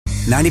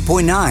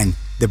90.9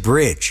 The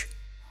Bridge.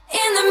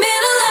 In the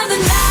middle of the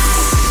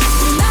night,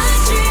 my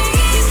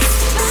dreams,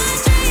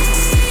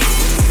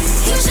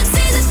 you should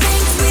see the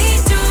things we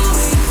do,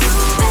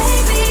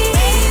 baby.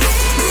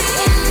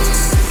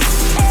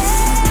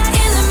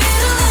 In the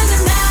middle of the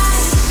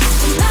night,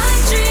 my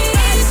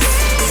dreams,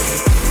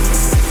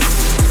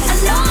 I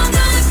know I'm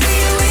gonna be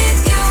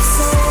with you,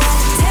 so I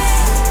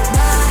take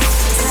my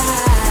time.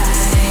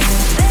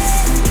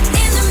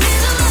 In the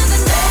middle of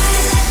the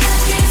night, let the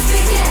games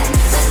begin,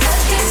 let the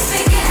games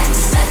begin,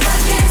 let the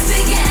games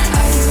begin.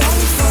 Are you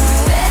ready for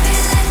it? Baby,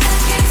 let the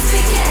games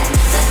begin,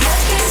 let the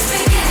games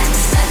begin,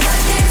 let the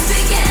games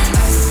begin.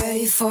 Are you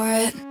ready for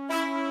it?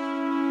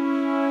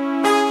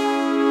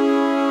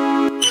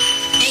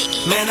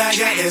 Man, I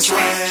got this swag.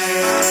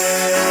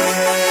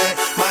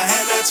 My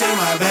hat matching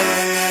my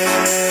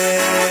bag.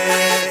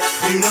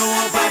 You know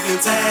I'm poppin'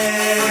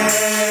 tag.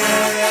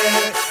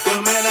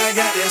 Yo, man, I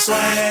got this swag.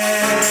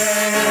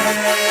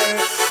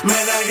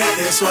 Man, I got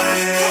this swag.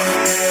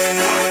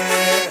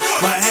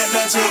 My hat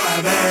matching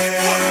my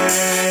bag.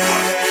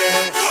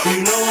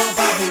 You know I'm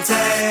poppin'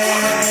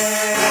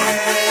 tag.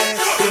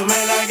 Yo,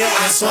 man, I got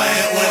this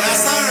swag. When I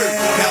serve,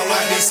 got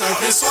why me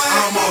surfing swag.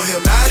 I'm on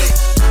hypnotic.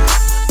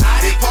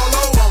 Big polo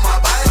on my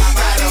body.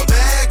 Got a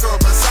bad girl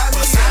beside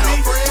me. And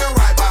a friend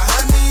right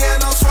behind me.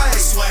 And I'm swag.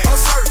 I'm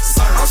surf.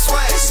 I'm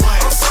swag. I'm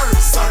surf.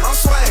 I'm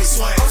swag.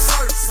 I'm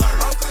surf.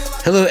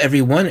 Hello,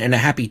 everyone, and a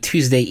happy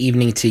Tuesday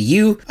evening to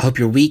you. I hope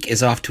your week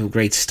is off to a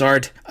great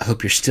start. I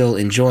hope you're still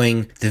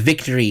enjoying the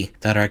victory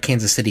that our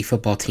Kansas City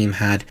football team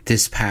had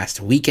this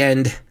past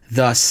weekend.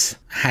 Thus,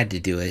 I had to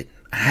do it.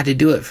 I had to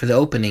do it for the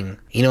opening.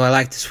 You know, I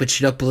like to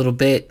switch it up a little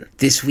bit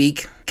this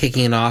week,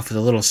 kicking it off with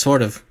a little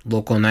sort of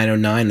local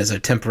 909 as a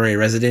temporary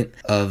resident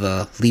of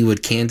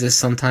Leawood, Kansas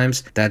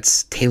sometimes.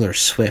 That's Taylor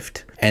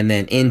Swift. And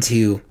then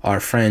into our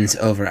friends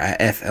over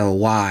at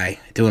FLY,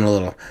 doing a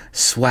little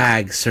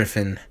swag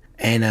surfing.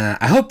 And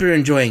I hope you're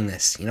enjoying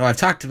this. You know, I've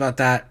talked about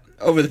that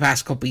over the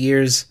past couple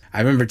years. I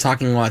remember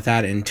talking about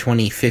that in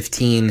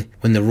 2015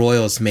 when the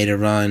Royals made a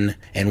run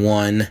and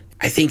won.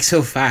 I think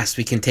so fast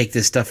we can take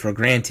this stuff for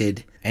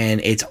granted, and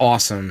it's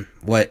awesome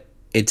what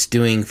it's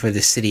doing for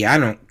the city. I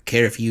don't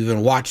care if you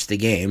even watch the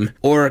game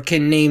or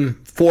can name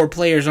 4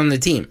 players on the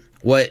team.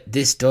 What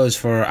this does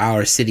for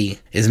our city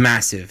is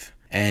massive,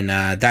 and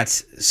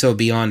that's so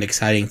beyond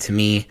exciting to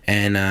me.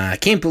 And I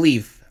can't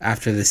believe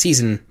after the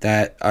season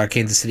that our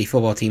Kansas City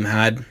football team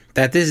had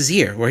that this is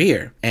here. We're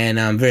here, and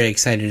I'm very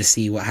excited to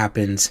see what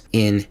happens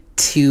in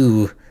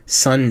 2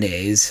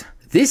 Sundays.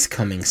 This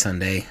coming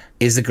Sunday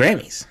is the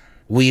Grammys.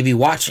 Will you be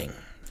watching?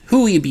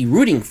 Who will you be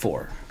rooting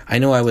for? I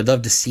know I would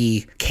love to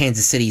see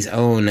Kansas City's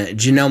own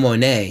Janelle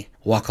Monáe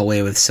walk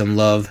away with some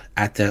love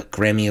at the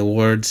Grammy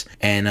Awards,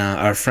 and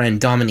our friend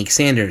Dominique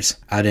Sanders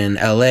out in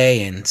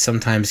LA and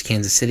sometimes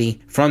Kansas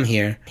City from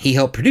here, he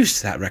helped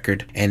produce that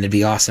record, and it'd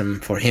be awesome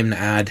for him to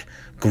add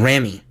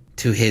Grammy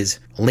to his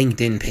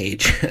LinkedIn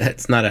page.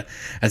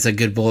 That's a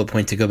good bullet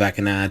point to go back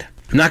and add.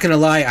 I'm not gonna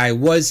lie, I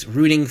was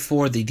rooting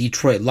for the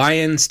Detroit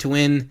Lions to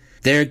win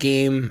their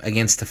game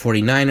against the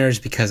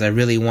 49ers because I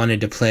really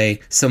wanted to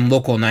play some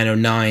local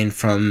 909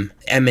 from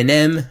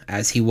Eminem,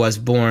 as he was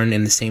born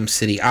in the same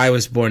city I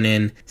was born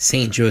in,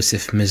 St.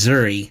 Joseph,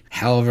 Missouri.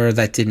 However,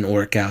 that didn't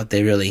work out.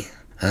 They really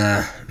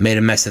made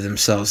a mess of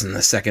themselves in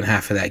the second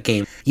half of that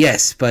game.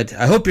 Yes, but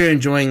I hope you're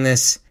enjoying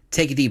this.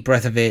 Take a deep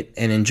breath of it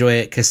and enjoy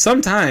it, because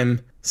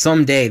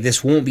someday,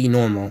 this won't be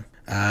normal.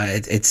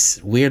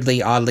 It's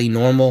weirdly, oddly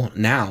normal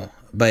now,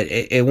 but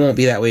it won't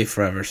be that way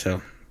forever,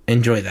 so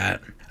enjoy that.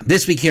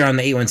 This week here on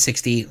the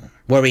 8160,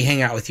 where we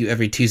hang out with you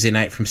every Tuesday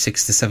night from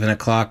 6 to 7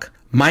 o'clock,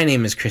 my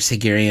name is Chris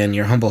Higirian,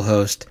 your humble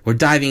host. We're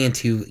diving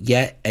into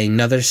yet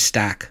another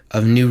stack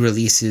of new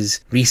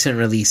releases, recent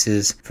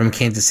releases from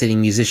Kansas City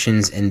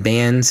musicians and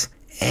bands,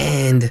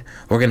 and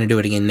we're going to do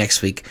it again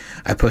next week.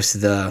 I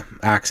posted the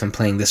acts I'm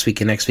playing this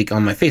week and next week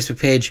on my Facebook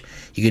page.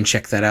 You can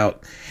check that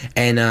out.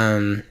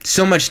 And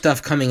so much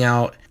stuff coming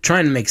out,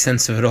 trying to make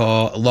sense of it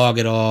all, log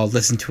it all,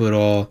 listen to it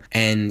all.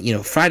 And, you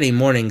know, Friday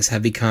mornings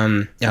have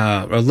become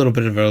a little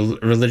bit of a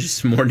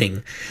religious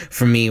morning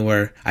for me,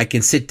 where I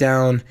can sit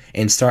down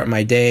and start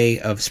my day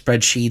of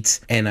spreadsheets,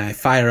 and I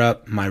fire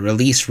up my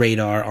release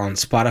radar on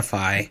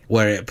Spotify,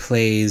 where it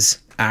plays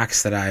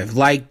acts that I've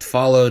liked,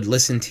 followed,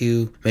 listened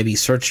to, maybe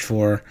searched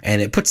for,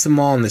 and it puts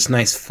them all in this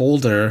nice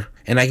folder,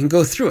 and I can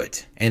go through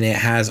it. And it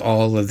has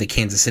all of the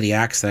Kansas City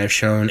acts that I've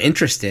shown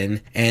interest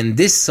in. And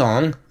this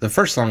song, the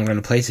first song I'm going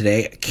to play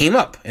today, came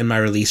up in my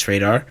release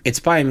radar. It's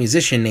by a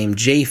musician named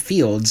Jay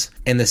Fields,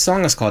 and the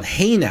song is called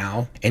Hey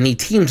Now, and he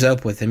teams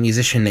up with a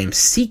musician named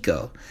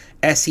Seyko.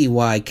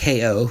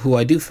 Seyko, who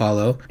I do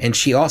follow, and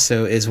she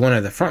also is one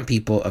of the front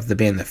people of the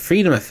band The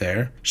Freedom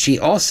Affair. She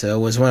also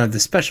was one of the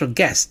special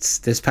guests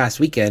this past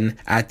weekend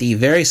at the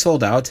very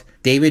sold out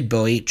David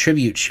Bowie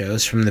tribute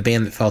shows from the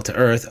band that fell to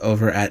earth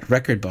over at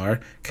Record Bar.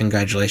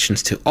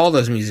 Congratulations to all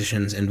those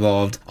musicians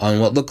involved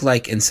on what looked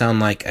like and sound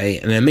like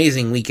an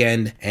amazing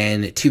weekend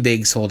and 2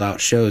 big sold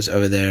out shows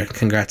over there.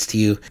 Congrats to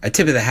you. A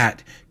tip of the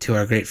hat to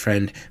our great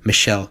friend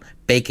Michelle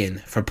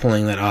Bacon for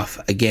pulling that off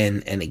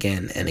again and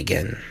again and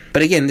again.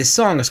 But again, this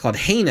song is called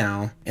Hey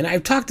Now, and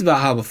I've talked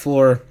about how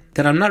before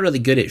that I'm not really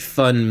good at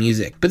fun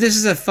music, but this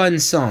is a fun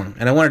song,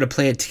 and I wanted to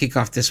play it to kick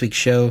off this week's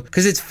show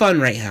because it's fun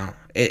right now.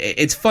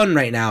 It's fun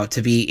right now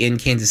to be in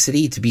Kansas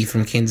City, to be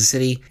from Kansas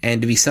City,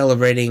 and to be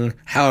celebrating,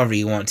 however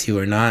you want to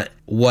or not,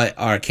 what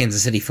our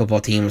Kansas City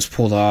football team has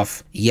pulled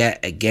off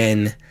yet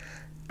again.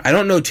 I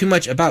don't know too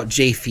much about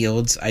Jay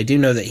Fields. I do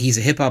know that he's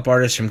a hip-hop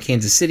artist from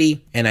Kansas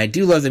City, and I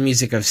do love the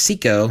music of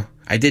Seiko.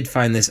 I did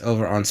find this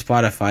over on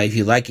Spotify. If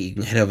you like it, you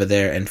can head over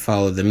there and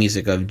follow the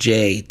music of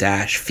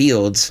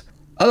Jay-Fields.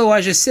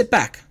 Otherwise, just sit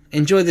back,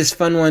 enjoy this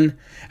fun one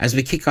as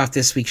we kick off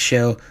this week's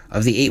show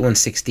of the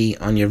 8160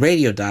 on your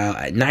radio dial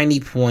at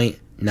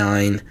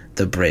 90.9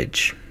 The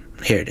Bridge.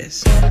 Here it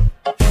is.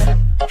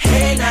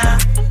 Hey now,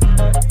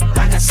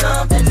 I got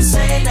something to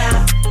say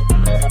now.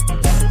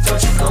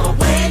 Don't you go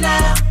away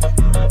now.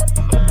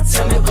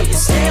 Tell me will you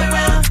stay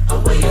around, or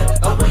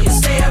will you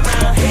stay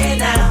around? Hey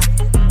now,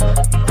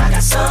 I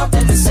got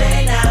something to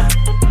say now.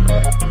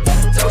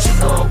 Don't you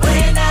go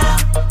away now.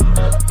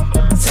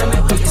 Tell me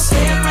will you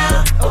stay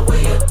around, or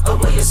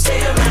will you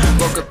stay around?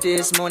 Woke up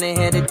this morning,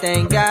 had to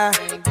thank God.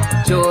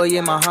 Joy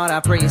in my heart,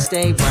 I pray you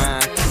stay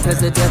right. Cause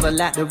the devil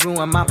like to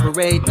ruin my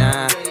parade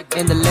now.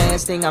 And the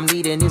last thing I'm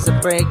needing is a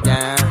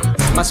breakdown.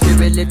 My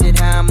spirit lifted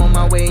high, I'm on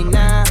my way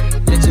now.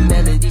 Let your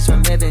melodies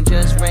from heaven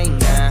just rain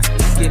now.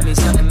 Give me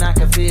something I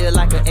can feel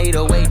like an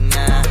 808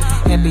 now.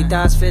 Happy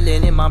thoughts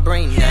filling in my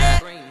brain now.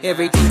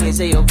 Everything is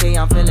A-okay,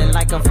 I'm feeling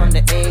like I'm from the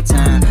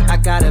A-time. I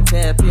got a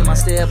pep in my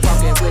step,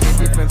 walking with a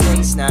different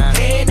pace now.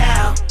 Hey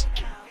now,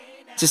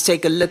 just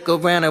take a look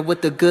around at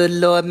what the good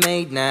Lord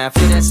made now.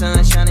 Feel that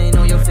sun shining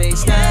on your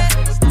face now.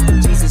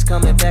 Jesus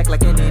coming back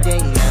like any day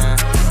now. You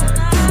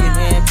can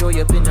have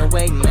joy up in the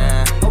way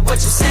now. What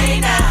you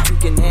say now? You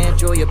can have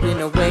joy up in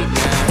the way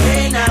now.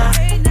 Hey now,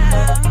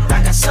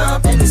 I got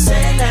something to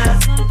say now.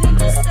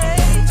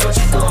 Don't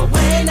you go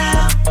away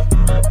now.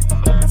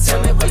 Tell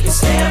me will you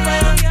stay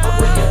around, or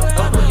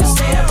will you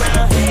stay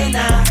around? Hey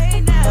now,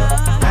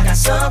 I got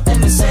something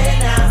to say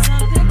now.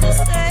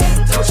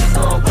 Don't you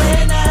go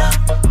away now.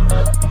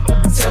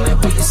 Tell me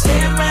will you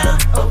stay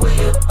around, or will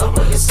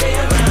you stay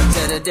around?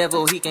 Tell the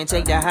devil he can't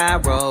take the high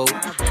road.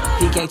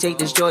 He can't take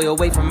this joy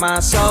away from my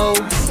soul.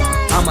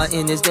 I'ma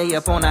end this day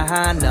up on a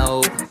high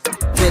note,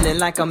 feeling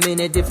like I'm in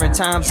a different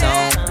time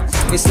zone.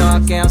 It's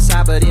dark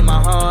outside, but in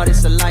my heart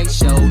it's a light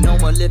show. No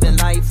more living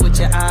life with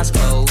your eyes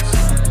closed.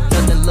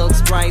 Nothing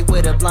looks bright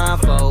with a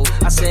blindfold.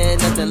 I said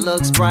nothing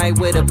looks bright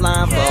with a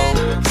blindfold.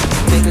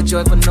 Make a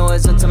joyful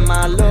noise unto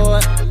my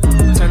Lord.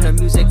 Turn the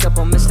music up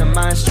on Mr.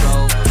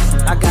 Maestro.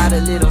 I got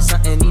a little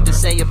something need to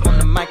say up on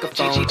the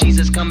microphone.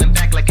 Jesus coming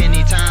back like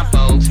any time,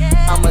 folks.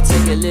 I'ma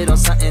take a little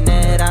something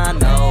that I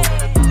know.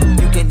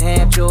 You can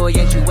have joy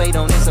as you wait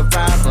on his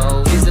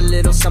arrival. Here's a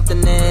little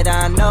something that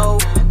I know.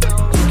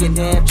 You can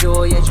have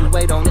joy as you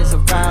wait on his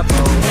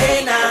arrival.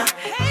 Hey now,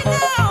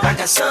 I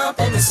got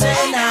something to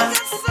say now.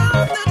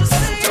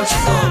 Don't you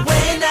go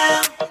away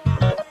now.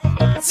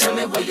 Tell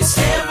me will you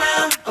stay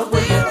around, or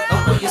will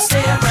you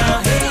stay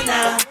around? Hey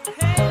now,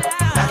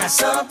 I got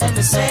something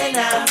to say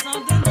now.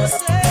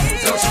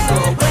 Don't you go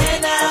away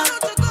now.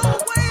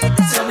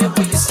 Tell me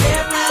will you stay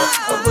around,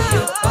 or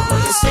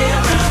will you stay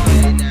around?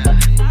 Hey now,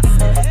 I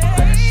got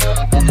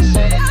something to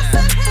say now.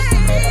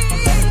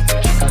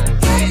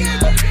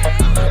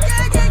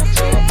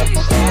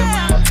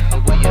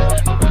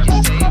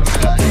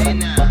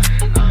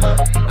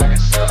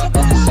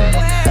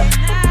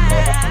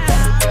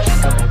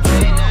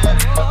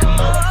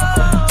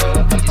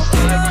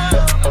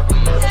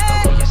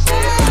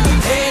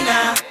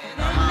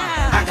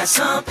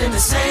 Something to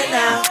say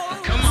now.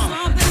 Come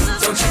on.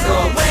 Don't you go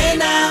away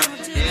now.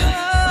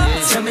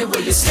 Tell me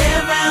will you stay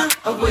around,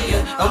 or will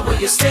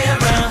you stay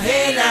around?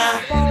 Hey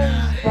now.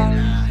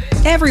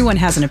 Everyone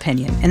has an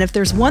opinion, and if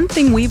there's one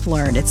thing we've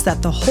learned, it's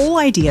that the whole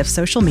idea of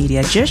social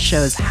media just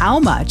shows how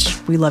much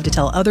we love to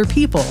tell other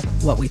people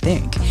what we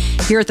think.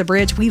 Here at The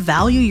Bridge, we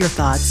value your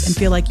thoughts and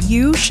feel like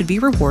you should be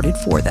rewarded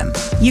for them.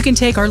 You can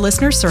take our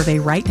listener survey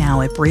right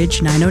now at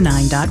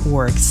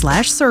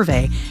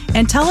bridge909.org/survey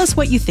and tell us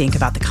what you think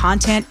about the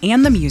content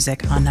and the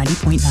music on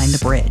 90.9 The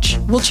Bridge.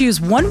 We'll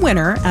choose one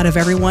winner out of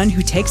everyone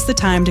who takes the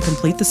time to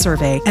complete the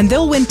survey, and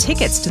they'll win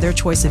tickets to their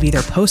choice of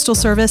either Postal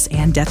Service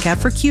and Death Cab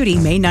for Cutie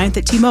May 9th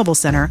at T-Mobile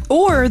Center,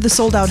 or the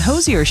sold-out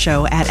Hosier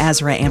Show at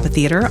Azra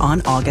Amphitheater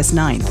on August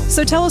 9th.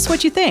 So tell us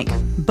what you think.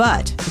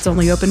 But it's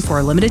only open for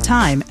a limited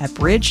time at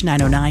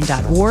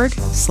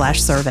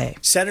bridge909.org/survey.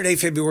 Saturday,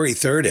 February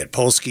 3rd at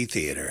Polsky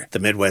Theater. The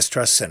Midwest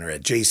Trust Center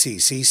at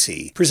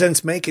JCCC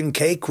presents Makin'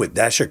 Cake with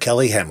Dasher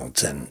Kelly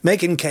Hamilton.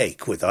 Makin'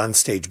 Cake with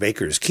onstage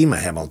bakers Kima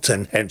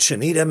Hamilton and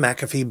Shanita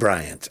McAfee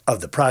Bryant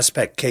of the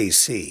Prospect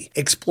KC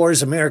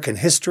explores American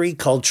history,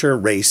 culture,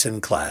 race,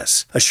 and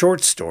class. A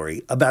short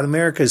story about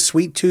America's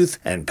sweet tooth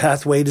and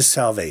pathway to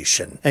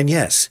salvation. And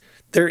yes,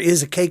 There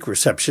is a cake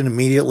reception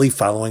immediately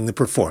following the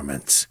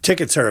performance.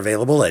 Tickets are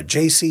available at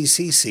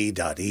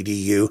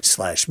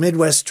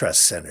jccc.edu/Midwest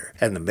Trust Center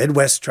and the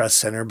Midwest Trust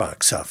Center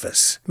box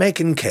office.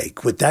 Making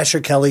Cake with Dasher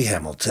Kelly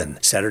Hamilton,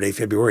 Saturday,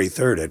 February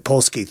 3rd at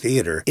Polsky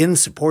Theater in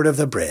support of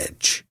The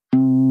Bridge.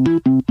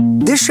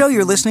 This show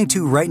you're listening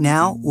to right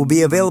now will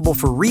be available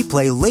for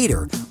replay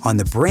later on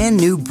the brand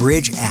new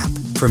Bridge app.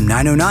 From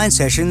 909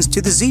 Sessions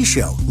to The Z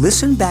Show,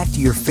 listen back to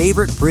your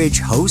favorite Bridge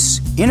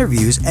hosts,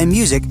 interviews, and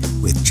music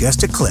with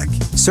just a click.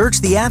 Search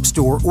the App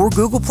Store or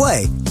Google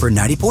Play for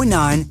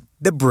 90.9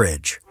 The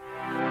Bridge.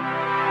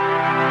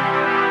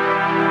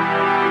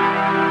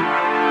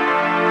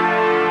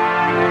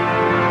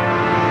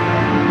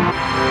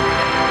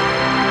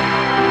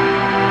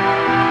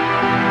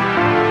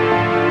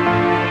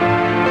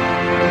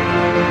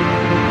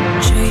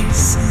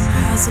 Jason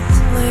has a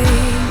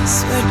place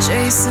where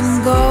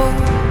Jason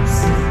goes.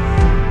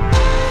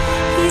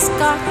 He's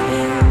got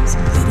his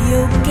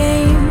video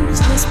games,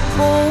 his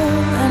pool,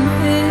 and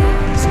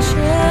his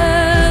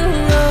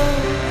cello.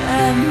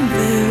 And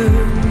there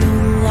are no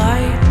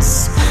lights,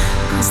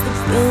 'cause the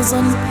bill's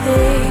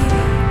unpaid.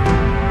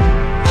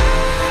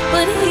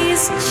 But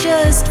he's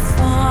just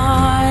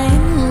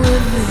fine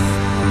living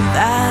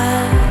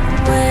that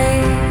way.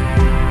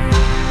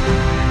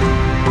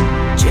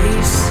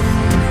 Jason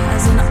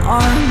has an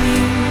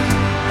army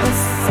of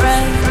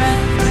friends.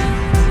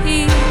 He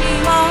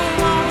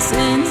lives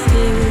in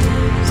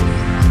his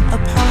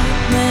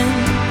apartment,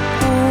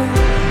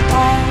 cooling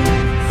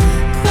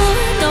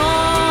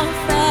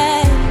off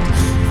at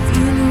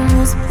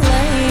funerals,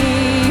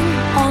 playing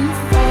on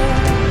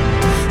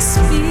phone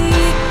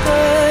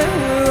speaker.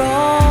 We're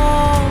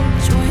all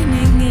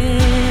joining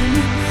in,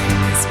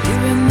 'cause we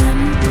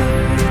remember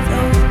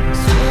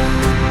those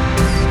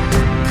words.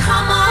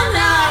 Come on,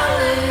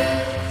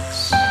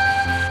 Alex,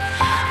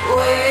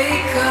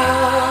 wake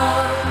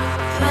up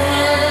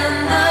in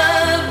the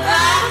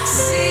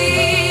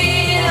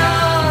backseat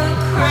of a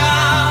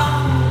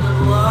crown of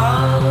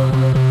love.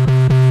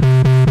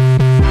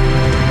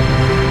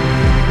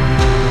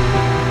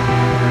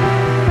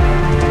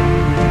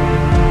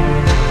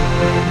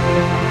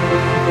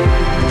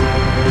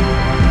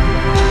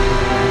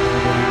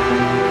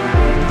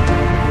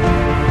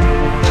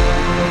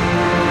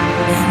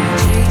 And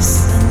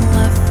Jason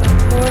left for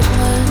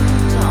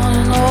Portland on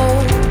an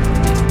old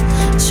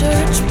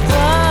church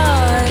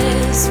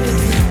bus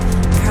with a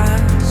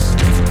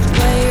cast of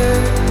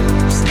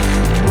players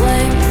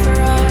playing for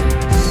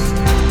us.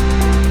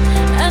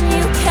 And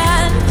you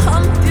can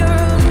pump your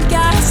own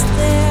gas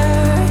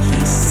there,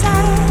 he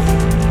said,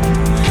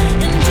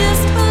 in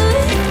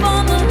disbelief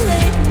on the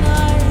late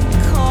night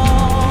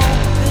call,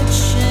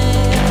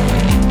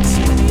 bitching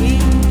to me.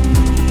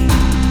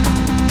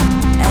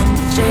 And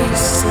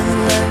Jason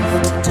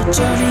left to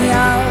journey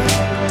out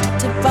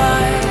to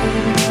buy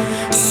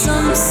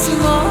some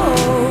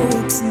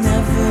smokes,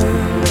 never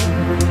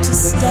to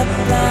step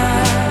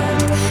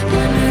back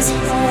in his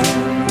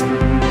home.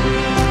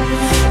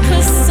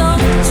 'Cause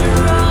some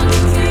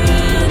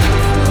drunken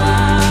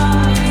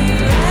cloudy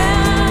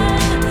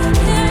and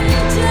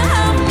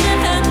down,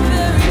 and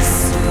very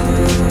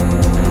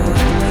soon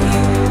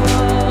he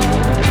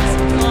was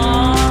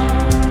gone.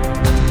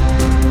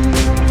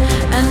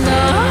 And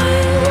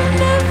I'll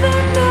never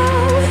know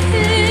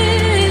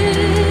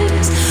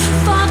his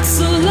thoughts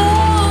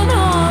alone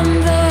on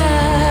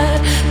that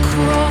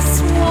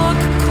crosswalk,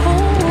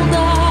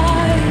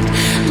 cold-eyed,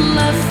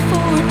 left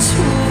for a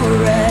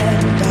tour.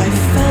 And I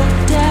felt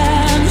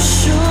damn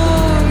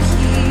sure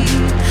he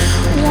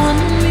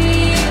wanted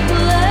me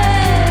playing.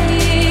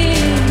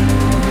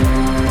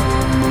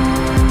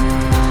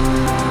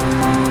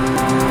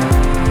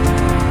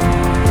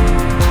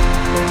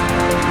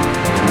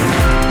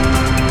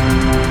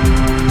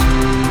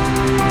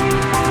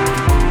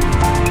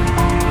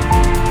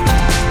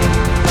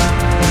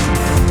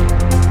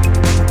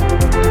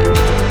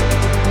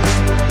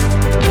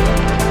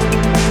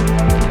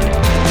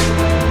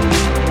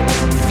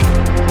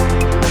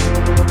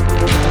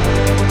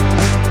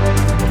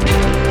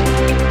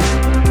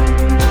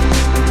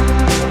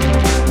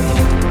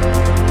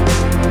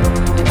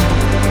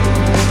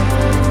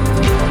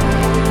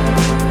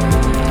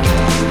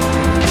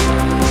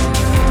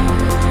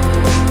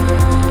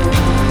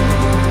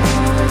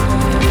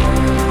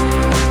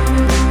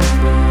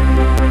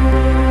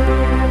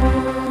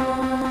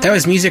 That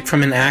was music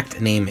from an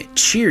act named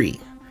Cheery,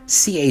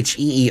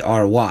 Cheery.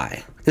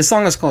 This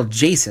song is called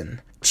Jason.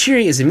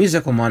 Cheery is a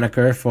musical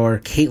moniker for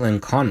Caitlin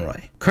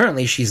Conroy.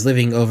 Currently, she's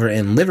living over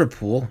in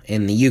Liverpool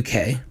in the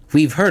UK.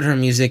 We've heard her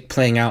music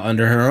playing out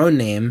under her own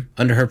name,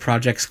 under her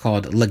projects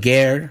called La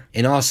Guerre,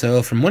 and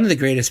also from one of the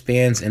greatest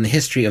bands in the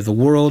history of the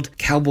world,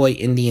 Cowboy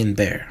Indian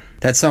Bear.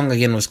 That song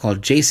again was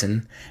called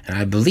Jason, and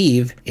I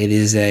believe it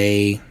is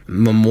a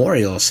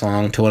memorial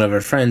song to one of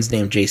her friends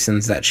named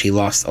Jason's that she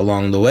lost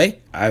along the way.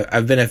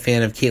 I've been a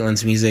fan of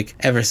Caitlin's music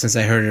ever since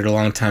I heard it a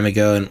long time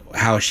ago, and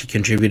how she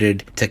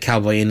contributed to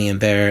Cowboy Indian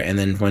Bear, and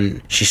then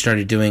when she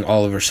started doing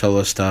all of her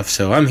solo stuff,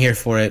 so I'm here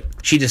for it.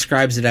 She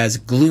describes it as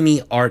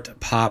gloomy art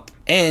pop,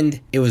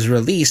 and it was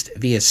released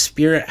via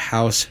Spirit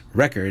House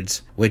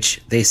Records,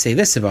 which they say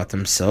this about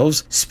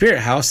themselves: Spirit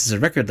House is a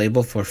record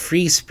label for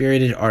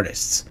free-spirited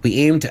artists. We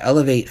aim to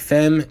elevate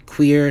femme,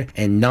 queer,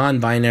 and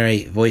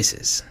non-binary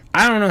voices.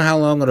 I don't know how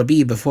long it'll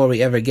be before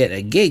we ever get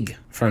a gig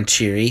from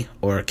Cheery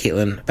or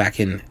Caitlin back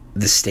in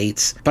the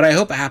States, but I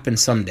hope it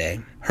happens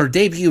someday. Her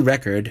debut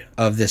record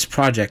of this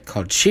project,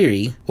 called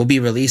Cheery, will be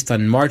released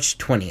on March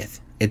 20th.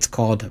 It's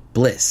called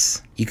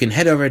Bliss. You can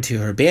head over to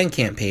her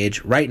Bandcamp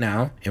page right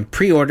now and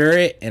pre-order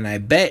it, and I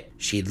bet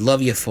she'd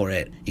love you for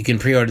it. You can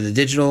pre-order the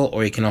digital,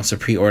 or you can also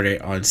pre-order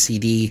it on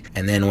CD,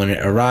 and then when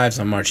it arrives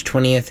on March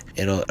 20th,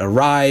 it'll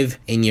arrive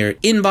in your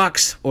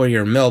inbox or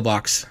your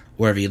mailbox,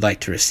 wherever you'd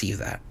like to receive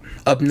that.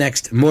 Up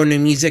next, more new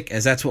music,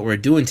 as that's what we're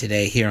doing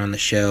today here on the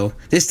show.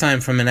 This time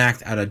from an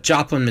act out of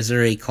Joplin,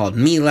 Missouri called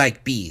Me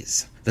Like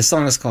Bees. The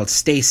song is called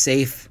Stay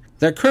Safe.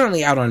 They're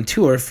currently out on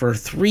tour for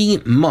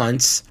 3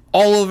 months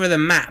all over the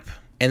map.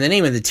 And the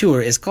name of the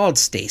tour is called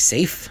Stay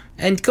Safe.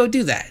 And go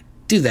do that.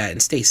 Do that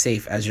and stay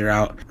safe as you're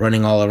out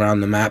running all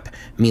around the map.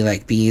 Me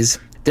Like Bees.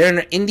 They're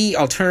an indie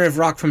alternative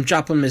rock from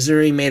Joplin,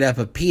 Missouri, made up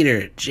of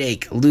Peter,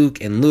 Jake, Luke,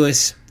 and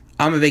Lewis.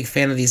 I'm a big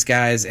fan of these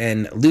guys,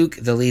 and Luke,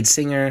 the lead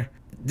singer,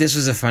 this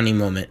was a funny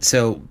moment.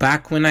 So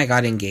back when I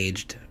got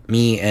engaged,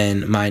 me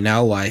and my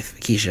now wife,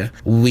 Keisha,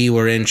 we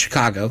were in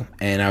Chicago,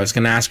 and I was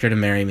going to ask her to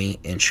marry me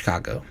in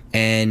Chicago.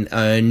 And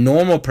a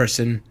normal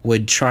person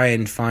would try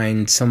and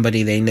find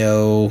somebody they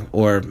know,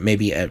 or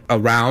maybe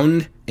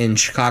around in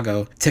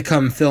Chicago, to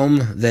come film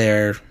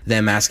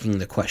them asking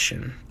the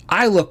question.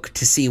 I look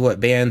to see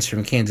what bands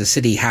from Kansas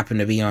City happen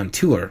to be on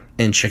tour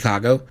in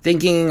Chicago,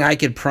 thinking I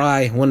could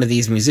pry one of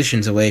these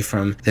musicians away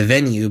from the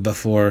venue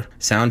before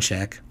sound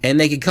check, and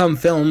they could come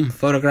film,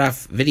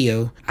 photograph,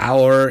 video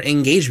our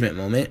engagement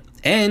moment.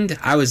 And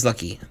I was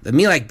lucky. The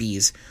Me Like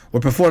Bees were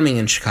performing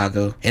in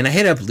Chicago, and I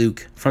hit up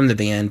Luke from the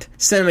band,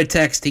 sent him a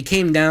text. He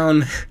came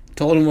down,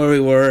 told him where we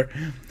were,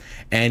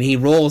 and he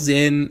rolls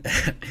in,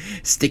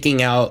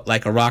 sticking out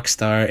like a rock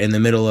star in the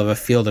middle of a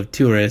field of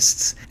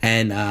tourists,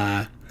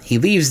 and he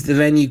leaves the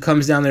venue,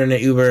 comes down there in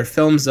an Uber,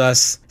 films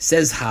us,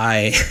 says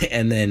hi,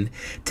 and then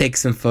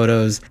takes some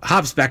photos,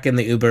 hops back in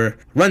the Uber,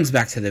 runs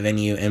back to the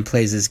venue, and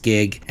plays his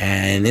gig.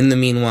 And in the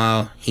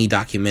meanwhile, he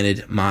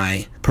documented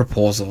my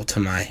proposal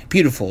to my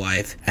beautiful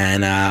wife.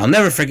 And I'll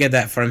never forget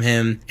that from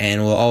him,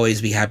 and we'll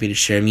always be happy to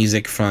share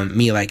music from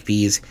Me Like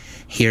Bees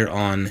here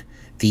on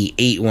the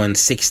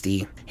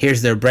 8160.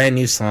 Here's their brand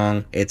new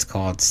song. It's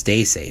called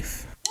Stay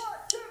Safe.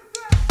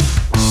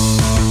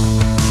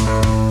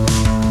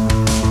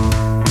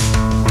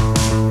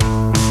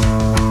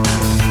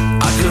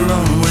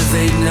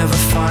 They'd never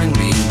find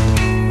me.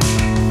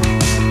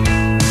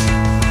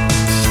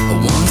 I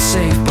want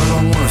safe, but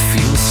I wanna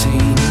feel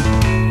seen.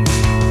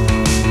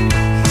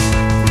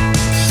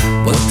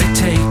 What they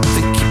take,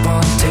 they keep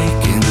on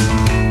taking.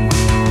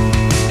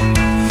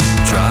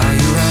 Dry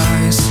your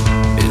eyes,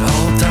 it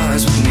all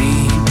dies with me.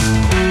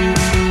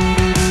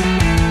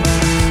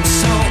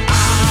 So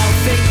I'll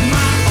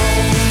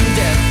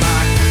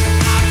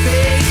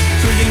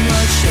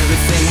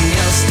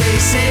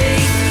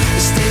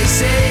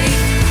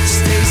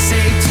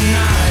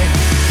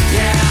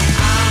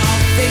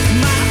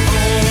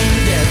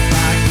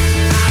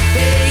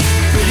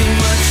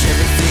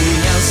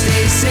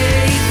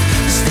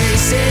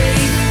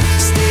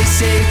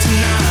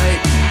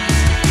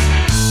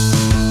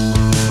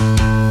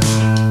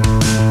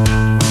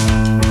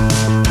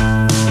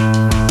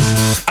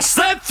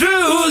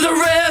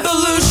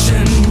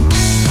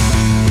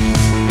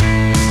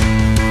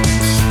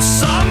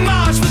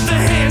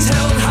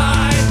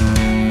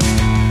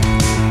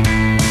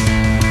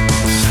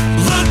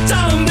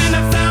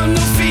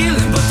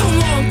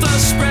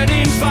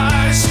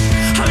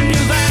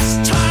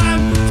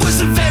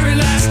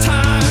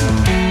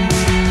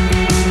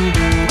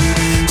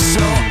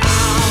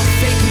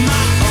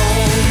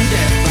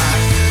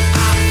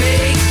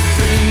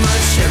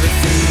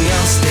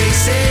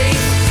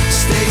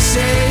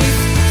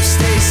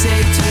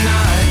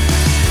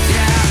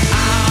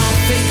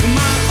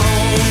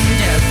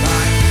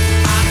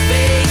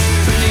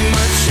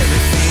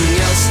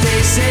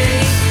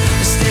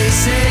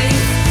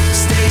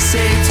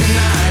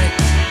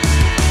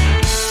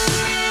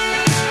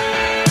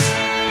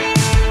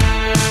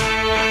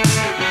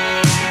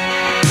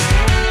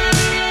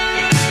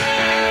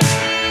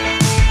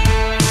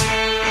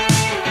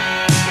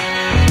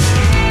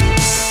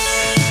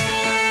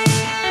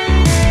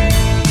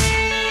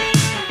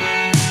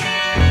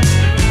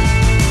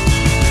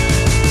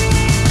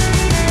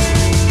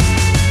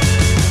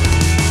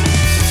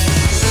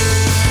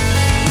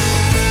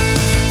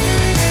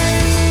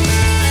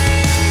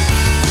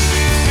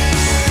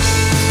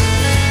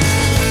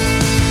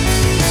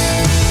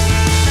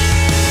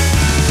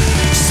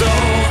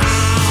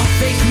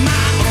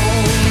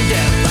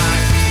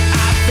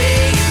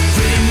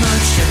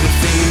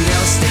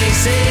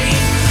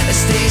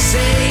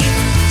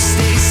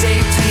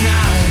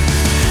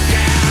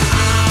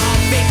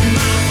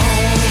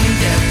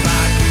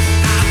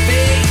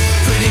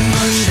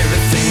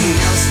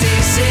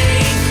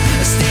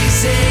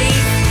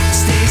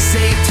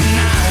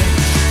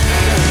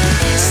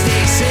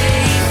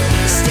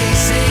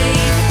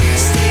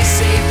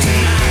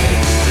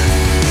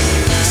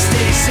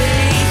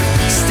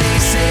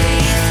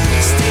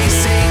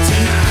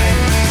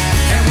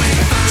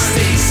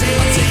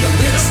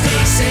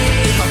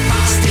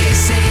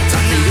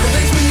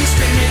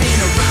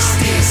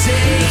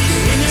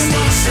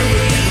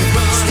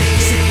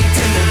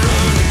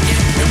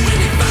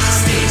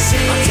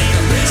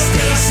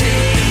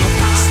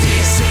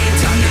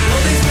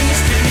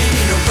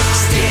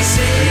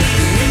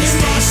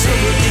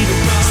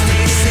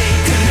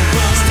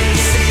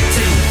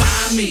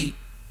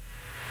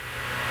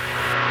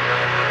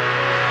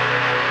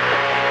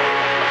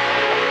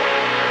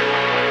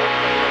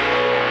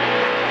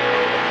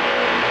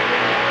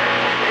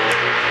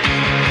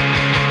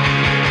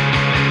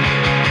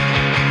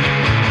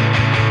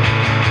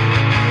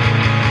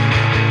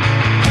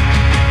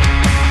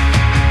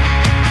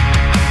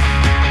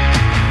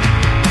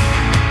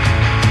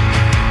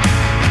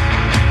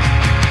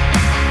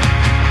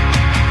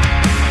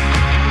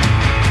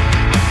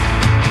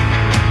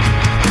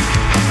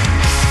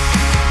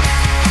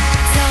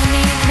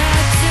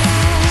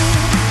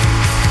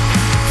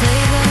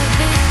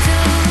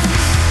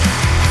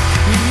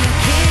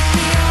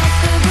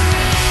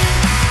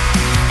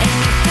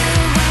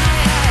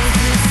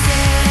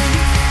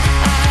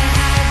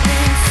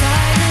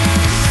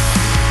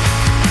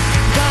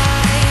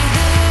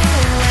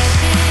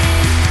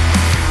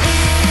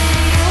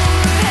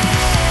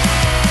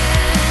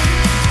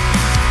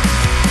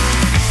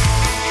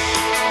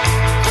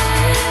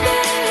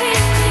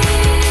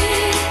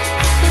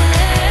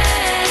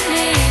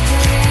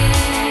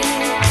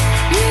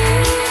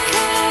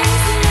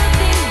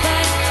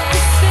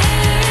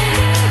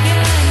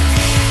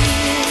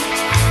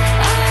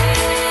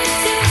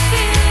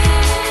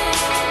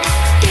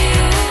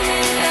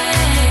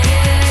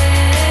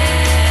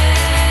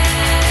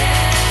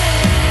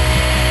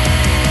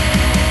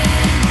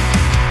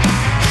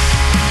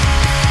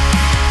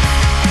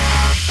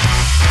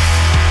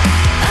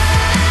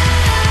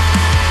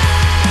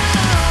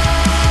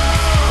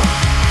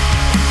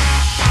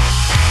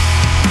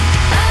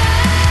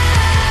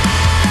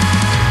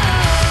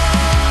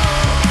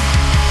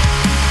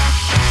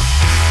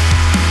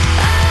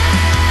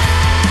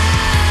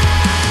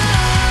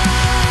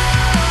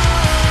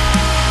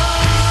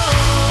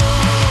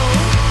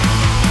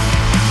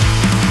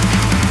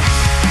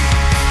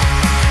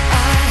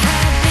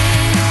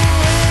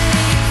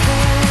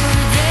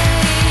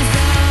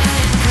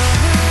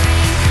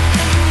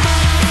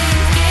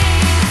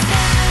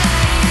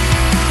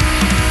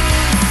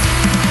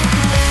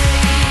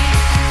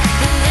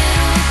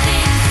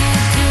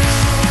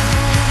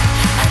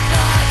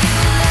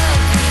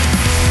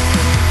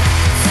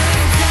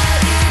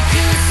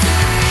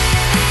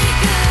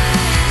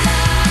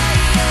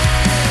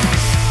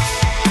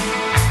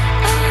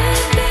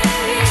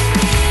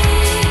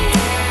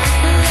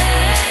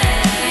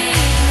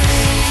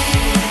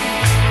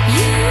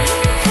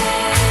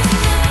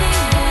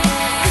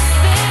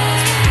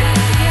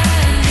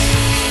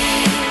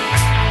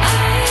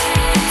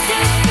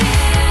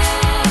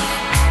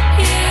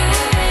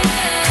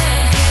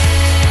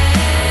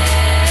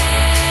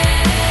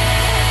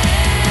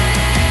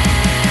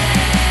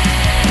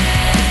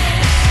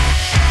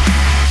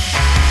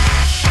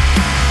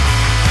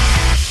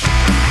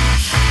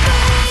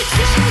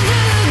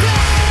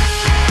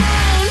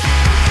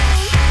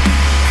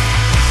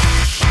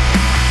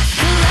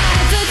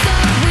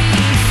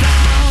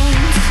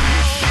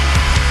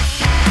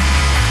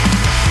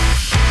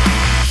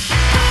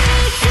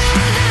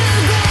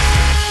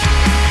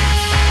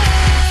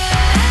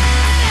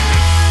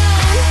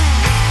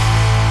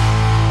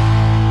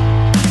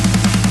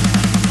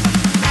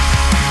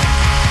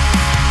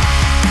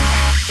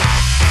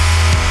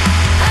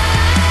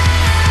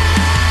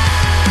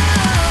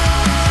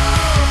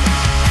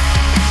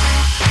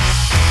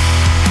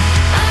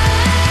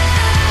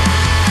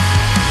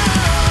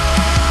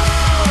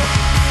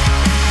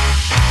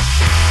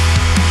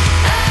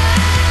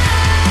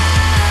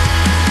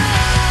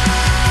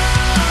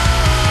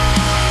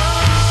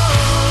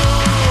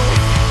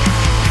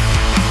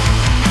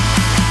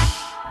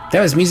That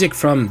was music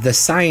from The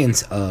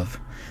Science Of.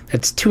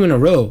 That's 2 in a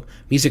row.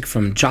 Music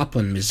from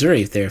Joplin,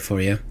 Missouri there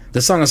for you.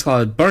 The song is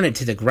called Burn It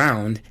to the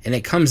Ground, and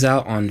it comes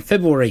out on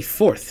February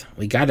 4th.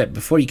 We got it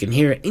before you can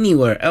hear it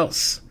anywhere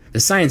else. The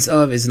Science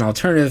Of is an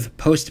alternative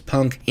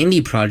post-punk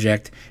indie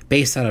project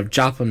based out of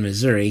Joplin,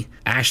 Missouri.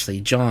 Ashley,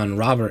 John,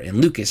 Robert,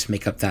 and Lucas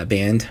make up that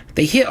band.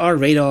 They hit our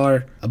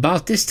radar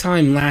about this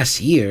time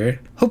last year.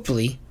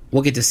 Hopefully,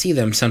 we'll get to see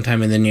them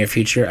sometime in the near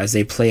future as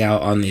they play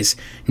out on this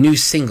new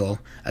single,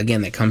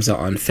 again, that comes out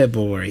on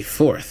February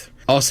 4th.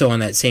 Also on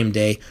that same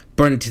day,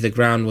 Burn It to the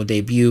Ground will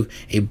debut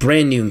a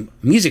brand new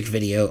music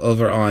video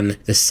over on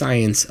the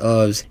Science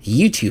Of's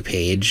YouTube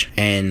page,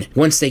 and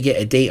once they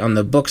get a date on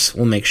the books,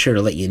 we'll make sure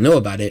to let you know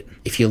about it.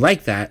 If you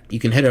like that, you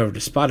can head over to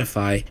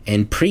Spotify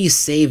and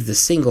pre-save the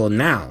single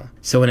now,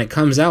 so when it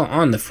comes out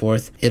on the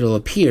 4th, it'll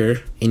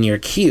appear in your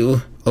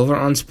queue over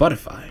on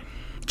Spotify.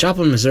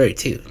 Joplin, Missouri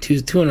too.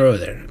 Two in a row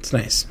there. It's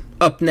nice.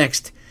 Up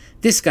next,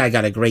 this guy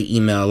got a great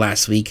email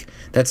last week.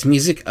 That's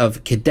music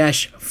of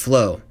Kadesh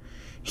Flow.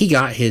 He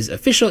got his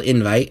official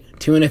invite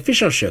to an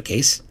official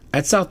showcase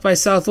at South by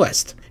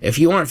Southwest. If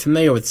you aren't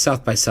familiar with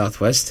South by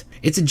Southwest,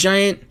 it's a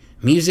giant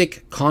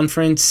music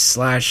conference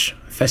slash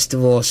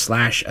festival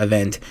slash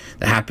event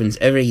that happens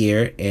every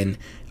year in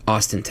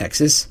Austin,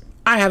 Texas.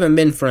 I haven't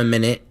been for a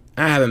minute.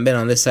 I haven't been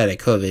on this side of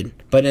COVID,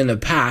 but in the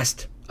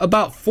past,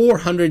 about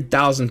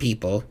 400,000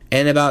 people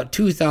and about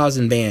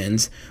 2,000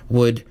 bands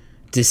would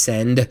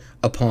descend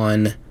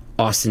upon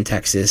Austin,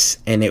 Texas,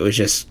 and it was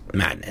just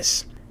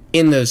madness.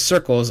 In those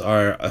circles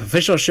are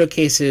official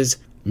showcases,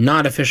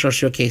 not official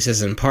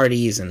showcases, and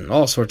parties, and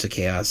all sorts of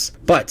chaos.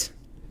 But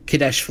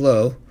Kadesh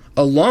Flow,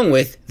 along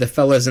with the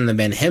fellas in the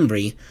band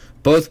Hembry,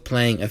 both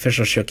playing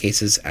official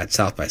showcases at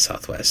South by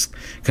Southwest.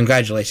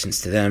 Congratulations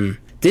to them.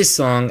 This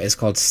song is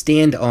called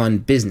Stand on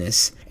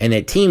Business, and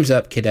it teams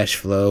up Kadesh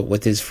Flow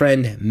with his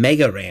friend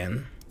Mega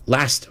Ran.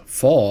 Last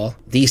fall,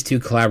 these two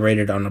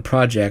collaborated on a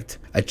project,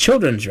 a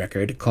children's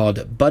record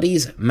called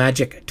Buddy's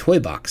Magic Toy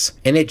Box,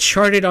 and it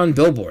charted on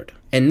Billboard.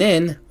 And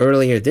then,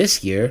 earlier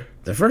this year,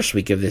 the first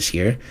week of this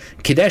year,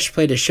 Kadesh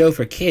played a show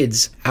for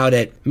kids out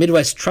at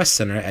Midwest Trust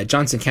Center at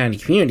Johnson County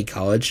Community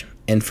College,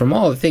 and from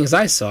all the things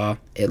I saw,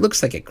 it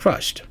looks like it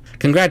crushed.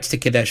 Congrats to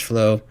Kadesh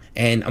Flow,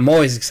 and I'm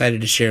always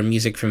excited to share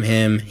music from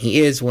him. He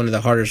is one of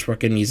the hardest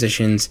working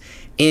musicians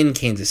in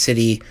Kansas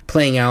City,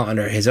 playing out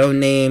under his own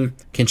name,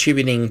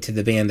 contributing to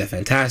the band The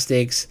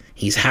Fantastics.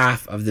 He's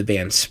half of the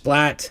band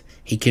Splat.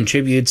 He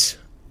contributes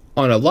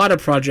on a lot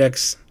of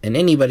projects, and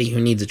anybody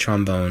who needs a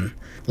trombone.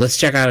 Let's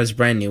check out his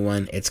brand new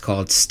one. It's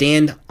called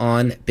Stand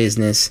on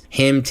Business,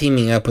 him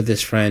teaming up with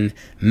his friend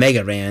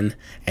Mega Ran.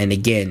 And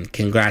again,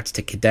 congrats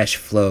to Kadesh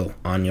Flow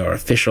on your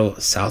official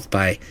South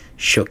by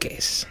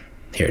showcase.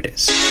 Here it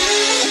is.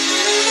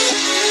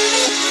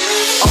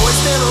 Always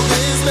stand on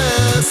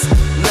business,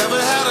 never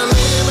had a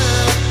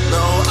limit.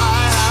 No,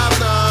 I have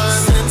none.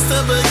 Since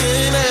the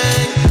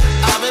beginning,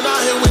 I've been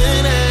out here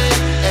winning,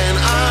 and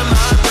I'm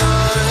not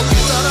done.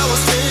 You thought I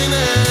was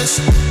finished,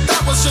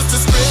 that was just a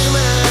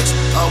scrimmage,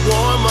 a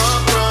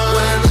warm-up run.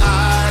 When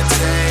I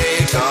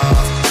take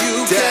off,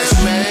 you can't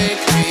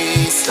make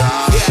me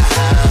stop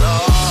at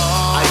all.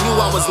 I knew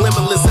I was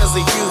limitless as a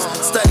youth.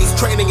 Studies,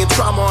 training, and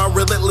trauma are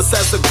relentless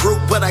as a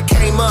group. But I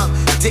came up,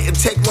 didn't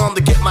take long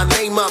to get my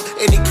name up.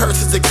 Any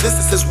curses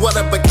existence is what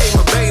I became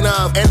a bane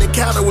of. An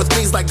encounter with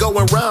me's like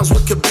going rounds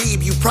with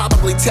Khabib. You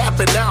probably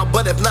tapping out,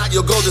 but if not,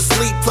 you'll go to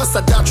sleep. Plus,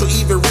 I doubt you'll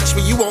even reach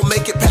me. You won't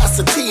make it past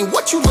the team.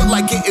 What you look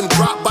like getting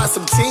dropped by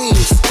some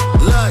teams?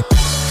 Look,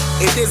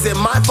 it isn't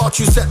my fault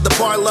you set the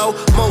bar low.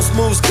 Most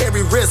moves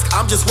carry risk,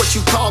 I'm just what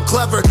you call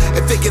clever.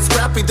 If it gets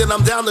scrappy, then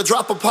I'm down to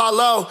drop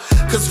Apollo.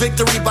 Cause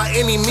victory by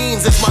any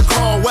means is my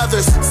Carl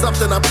Weathers.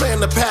 Something I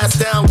plan to pass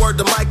down, word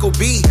to Michael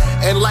B.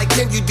 And like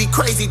him, you'd be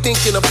crazy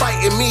thinking of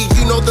fighting me.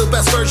 You know the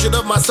best version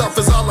of myself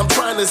is all I'm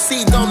trying to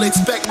see. Don't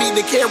expect me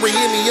to carry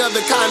any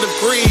other kind of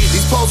greed.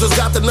 These posers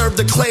got the nerve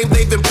to claim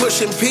they've been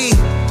pushing P,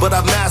 but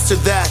I've mastered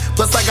that.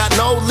 Plus I got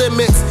no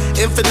limits.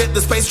 Infinite,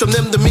 the space from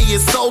them to me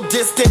is so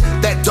distant.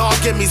 That dog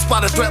in me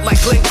spot a threat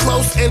like Glenn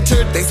Close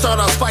entered. They start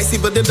out spicy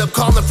but end up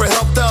calling for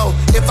help though.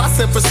 If I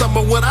send for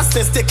someone, would I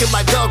send sticking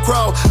like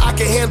Velcro? I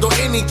can handle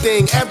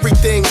anything,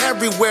 everything,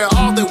 everywhere,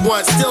 all at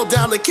once. Still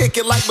down to kick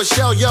it like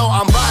Michelle, yo,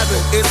 I'm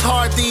vibing. It's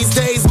hard these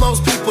days,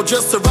 most people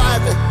just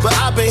surviving, but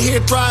I've been here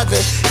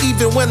thriving,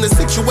 even when the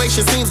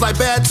situation seems like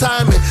bad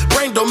timing.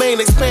 Brain domain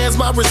expands,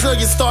 my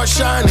resilience starts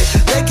shining.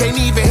 They can't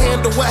even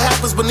handle what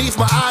happens beneath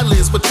my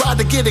eyelids, but try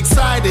to get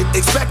excited,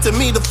 expecting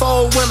me to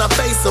fold when I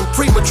face them.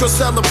 Premature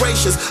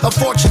celebrations,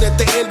 unfortunate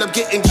they end up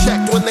getting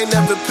checked when they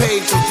never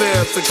paid for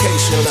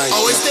verification.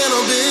 Always stand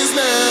on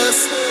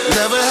business,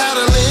 never had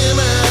a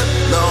limit.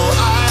 No,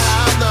 I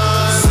have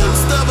none.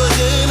 Since the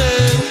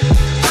beginning,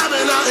 I've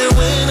been out here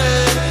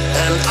winning,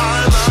 and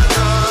I'm not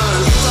done.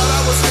 You thought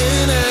I was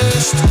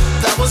finished,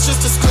 that was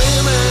just a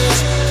scrimmage,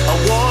 a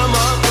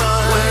warm-up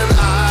run. When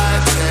I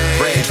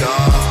take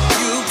off,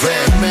 you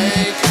can't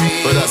make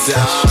me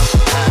stop.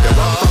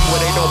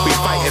 Where they don't be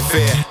fighting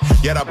fair.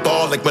 Yet I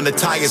ball like when the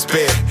tire's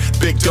bare.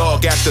 Big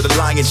dog after the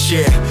lion's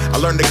share. I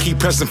learned to keep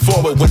pressing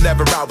forward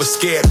whenever I was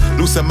scared.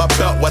 Loosen my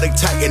belt while they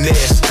tighten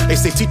theirs. They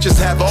say teachers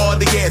have all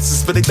the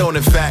answers, but they don't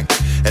in fact.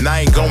 And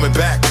I ain't going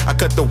back. I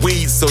cut the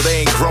weeds so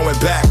they ain't growing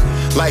back.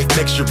 Life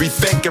makes you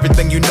rethink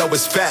everything you know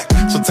is fact.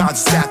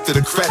 Sometimes it's after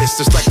the credits,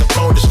 just like the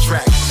bonus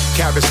track.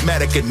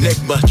 Charismatic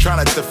enigma,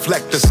 trying to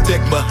deflect the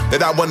stigma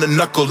that I wanna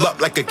knuckle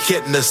up like a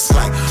kidney.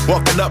 Like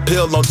walking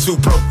uphill on two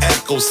broke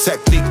ankles.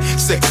 Technique,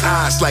 6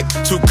 eyes like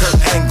 2 Kurt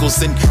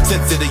Angles.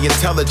 Intensity,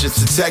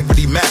 intelligence,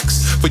 integrity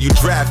max. For you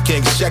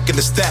DraftKings, checking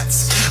the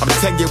stats. I'm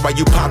tenure while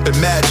you popping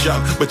mad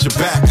junk with your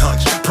back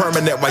hunch.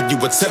 Permanent while you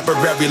were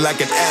temporary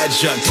like an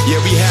adjunct. Yeah,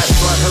 we had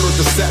front hurdles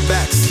and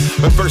setbacks.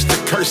 But first the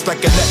curse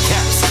like a net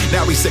caps.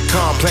 Now we sit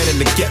calm, planning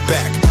to get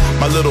back.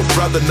 My little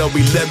brother know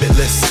we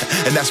limitless.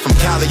 And that's from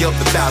Cali up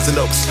to Thousand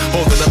Oaks.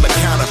 Holding them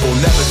accountable.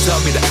 Never tell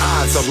me the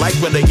odds are like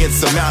when they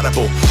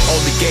insurmountable.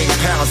 Only gain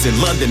pounds in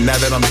London now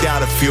that I'm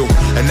down a few.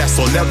 And that's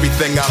on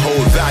everything I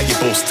hold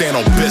valuable. Stand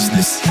on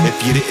business. If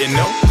you didn't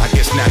know, I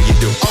guess now you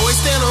do. Always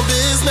stand on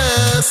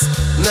business.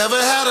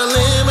 Never had a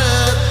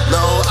limit.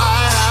 No,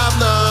 I have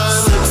none.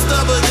 Since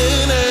the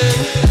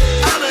beginning,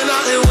 I've been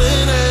out here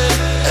winning.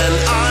 And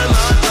I'm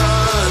not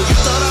done. You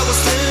thought I was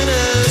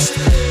finished.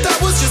 That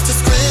was just a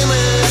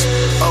scrimmage.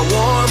 A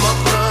warm-up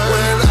run.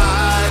 When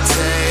I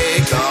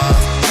take off,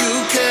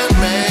 you can't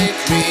make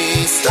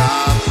me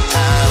stop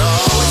at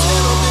all. Always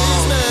stand on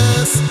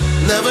business.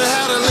 Never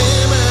had a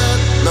limit.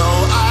 No,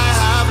 I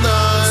have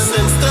none.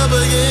 Since the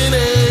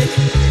beginning,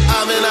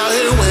 I've been out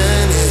here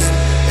winning.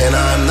 And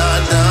I'm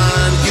not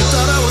done. You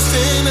thought I was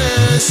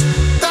finished.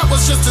 That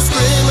was just a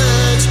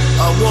scrimmage.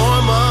 A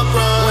warm-up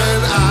run.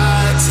 When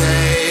I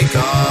take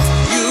off,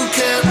 you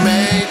can't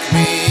make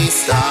me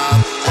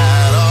stop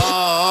at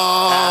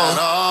all. At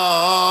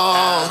all.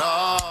 At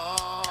all.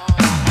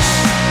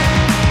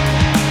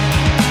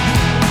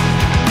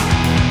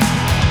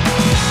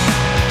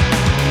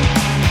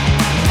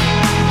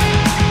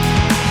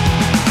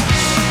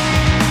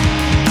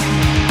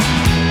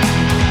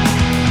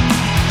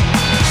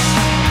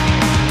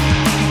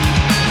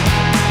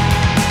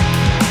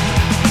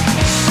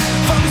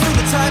 Always been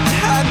the type to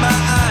hide my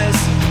eyes.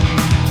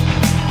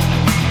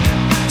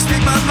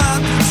 Speak my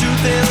mind through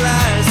truth and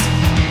lies.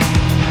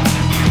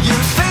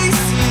 Your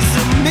face is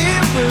a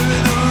mirror,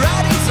 the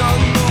writing's on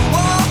the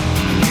wall.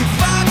 If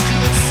I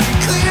could see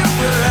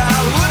clearer, I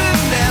would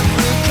have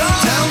never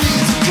gone. Tell me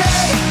it's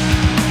okay.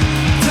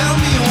 Tell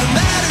me it won't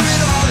matter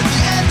at all. At the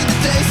end of the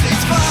day, say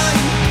it's fine.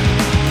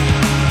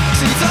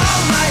 Say it's all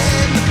in my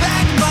head, in the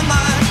back of my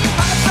mind.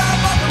 I stop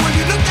up when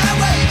you look that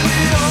way, but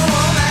it all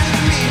won't matter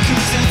to me,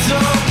 'cause it's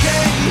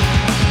okay.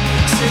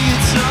 Say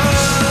it's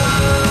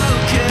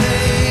okay.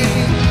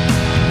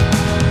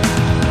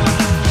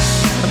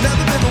 I've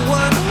never been the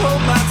one to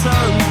hold my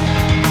tongue.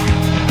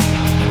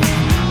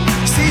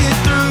 See it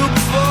through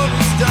before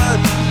it's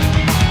done.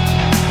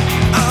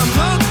 I'm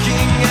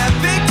looking at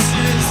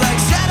pictures like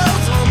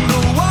shadows on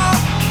the wall.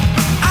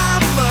 I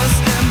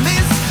must have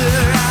missed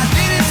her. I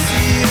didn't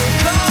see her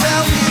come.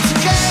 Tell me it's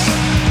okay.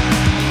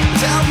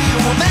 Tell me it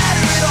won't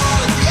matter at all.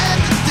 At the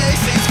end of the day,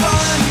 say it's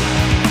fun.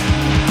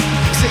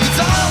 Say it's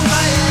all in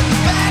my head, in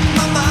the back of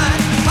my mind.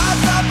 I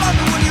stop up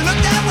when you look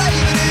that way,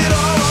 but it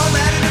all won't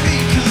matter to me,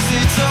 'cause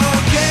it's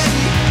okay.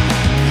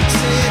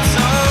 Say it's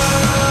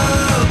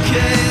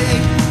okay.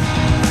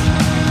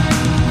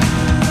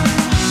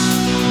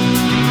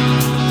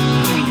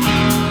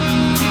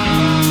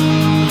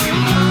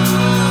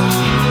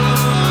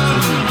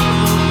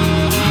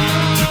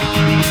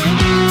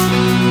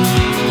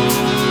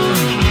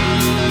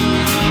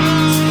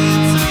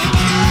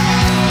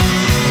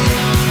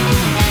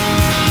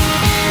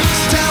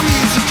 Tell me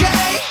it's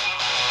okay,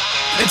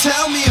 and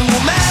tell me it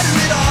won't matter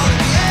at all. At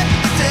the end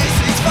of the day,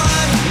 say it's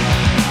fine.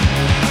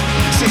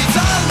 Say it's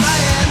all in my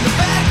head, in the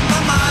back of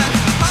my mind.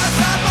 I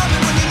stop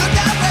bumping when you look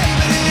that way,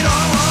 but it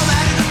all won't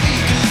matter to me,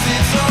 'cause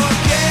it's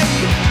okay.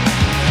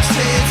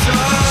 Say it's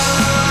okay.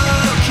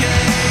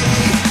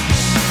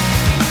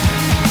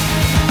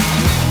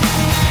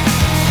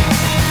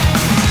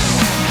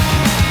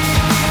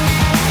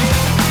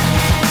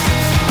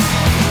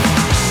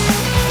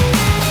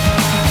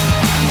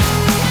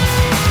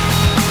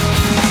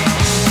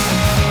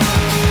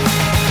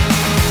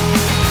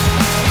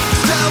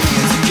 Tell me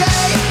it's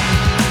okay.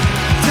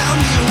 Tell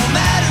me it won't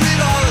matter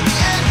at all. At the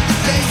end of the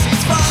day, say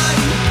it's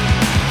fine.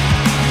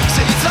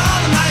 Say it's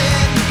all in my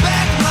head, in the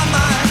back of my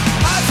mind.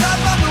 I stop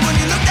bumping when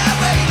you look that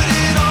way, but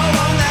it all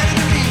won't matter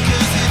to me,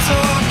 'cause it's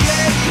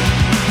okay.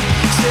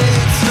 Say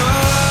it's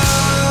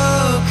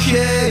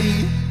okay.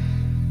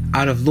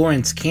 Out of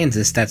Lawrence,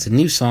 Kansas, that's a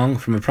new song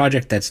from a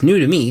project that's new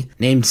to me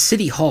named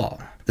City Hall.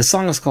 The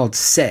song is called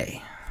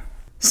Say.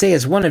 Say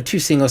is one of 2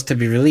 singles to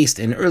be released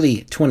in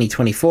early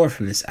 2024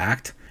 from this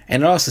act,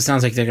 and it also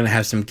sounds like they're going to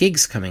have some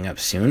gigs coming up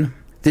soon.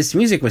 This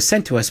music was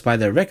sent to us by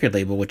the record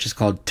label, which is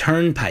called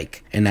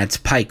Turnpike, and that's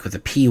Pike with a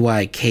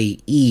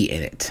P-Y-K-E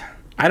in it.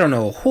 I don't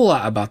know a whole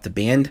lot about the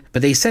band,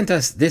 but they sent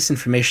us this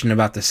information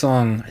about the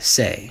song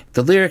Say.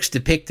 The lyrics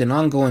depict an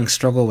ongoing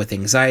struggle with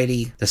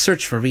anxiety, the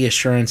search for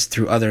reassurance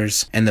through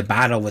others, and the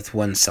battle with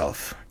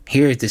oneself.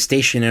 Here at the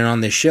station and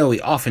on this show,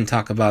 we often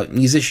talk about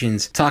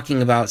musicians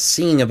talking about,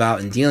 singing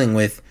about, and dealing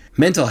with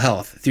mental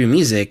health through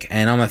music,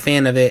 and I'm a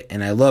fan of it,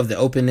 and I love the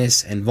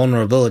openness and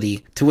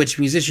vulnerability to which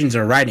musicians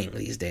are writing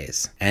these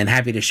days, and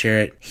happy to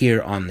share it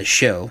here on the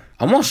show.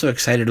 I'm also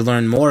excited to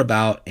learn more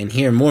about and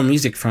hear more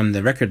music from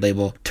the record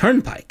label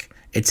Turnpike.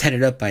 It's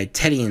headed up by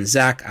Teddy and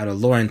Zach out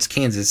of Lawrence,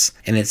 Kansas,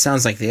 and it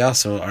sounds like they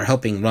also are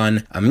helping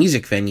run a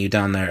music venue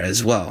down there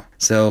as well.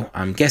 So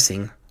I'm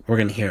guessing we're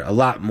going to hear a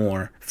lot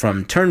more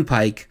from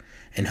Turnpike,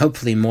 and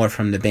hopefully more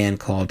from the band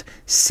called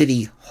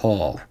City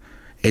Hall.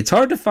 It's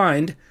hard to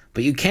find,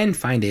 but you can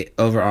find it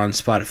over on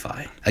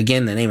Spotify.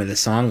 Again, the name of the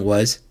song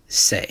was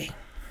Say.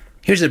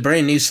 Here's a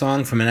brand new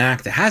song from an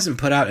act that hasn't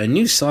put out a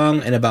new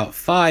song in about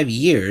 5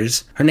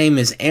 years. Her name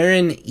is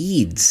Erin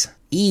Eads.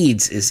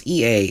 Eads is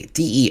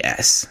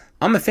E-A-D-E-S.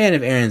 I'm a fan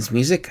of Erin's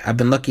music. I've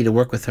been lucky to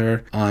work with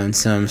her on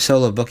some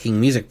solo booking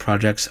music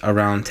projects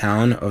around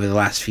town over the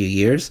last few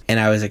years,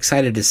 and I was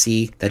excited to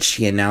see that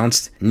she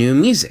announced new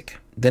music.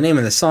 The name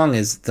of the song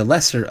is The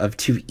Lesser of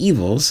Two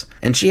Evils,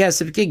 and she has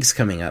some gigs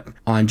coming up.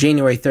 On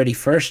January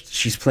 31st,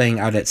 she's playing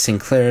out at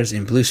Sinclair's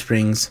in Blue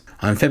Springs.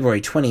 On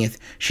February 20th,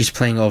 she's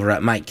playing over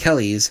at Mike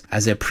Kelly's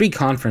as a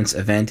pre-conference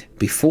event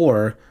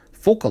before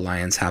Folk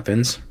Alliance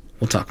happens.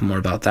 We'll talk more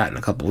about that in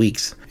a couple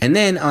weeks. And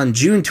then on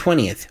June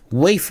 20th,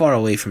 way far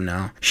away from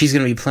now, she's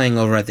going to be playing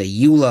over at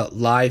the Eula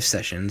Live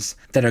Sessions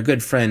that our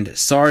good friend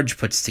Sarge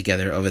puts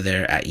together over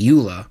there at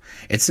Eula.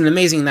 It's an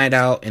amazing night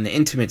out in an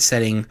intimate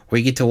setting where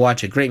you get to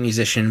watch a great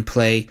musician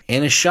play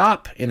in a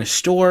shop, in a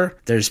store.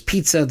 There's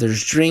pizza,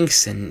 there's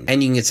drinks, and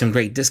you can get some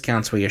great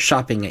discounts while you're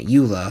shopping at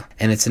Eula.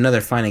 And it's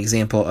another fine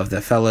example of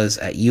the fellas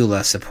at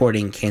Eula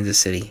supporting Kansas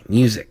City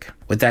music.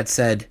 With that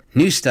said,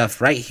 new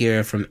stuff right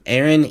here from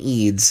Erin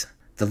Eads,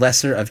 The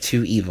Lesser of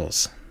Two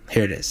Evils.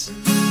 Here it is.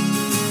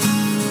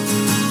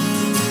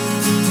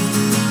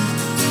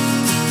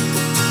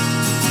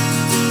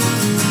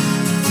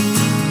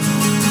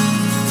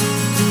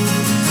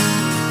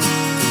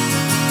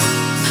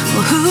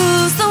 Well,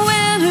 who's the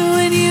winner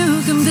when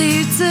you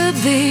compete to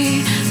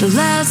be the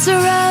lesser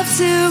of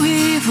two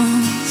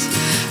evils?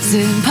 It's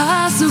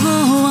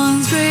impossible,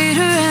 one's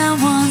greater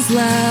and one's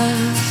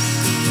less.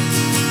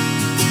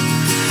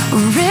 Or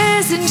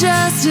is it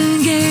just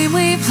a game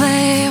we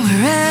play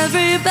where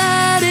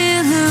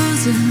everybody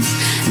loses?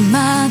 Am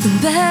I the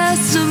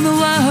best of the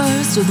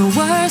worst or the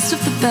worst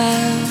of the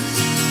best?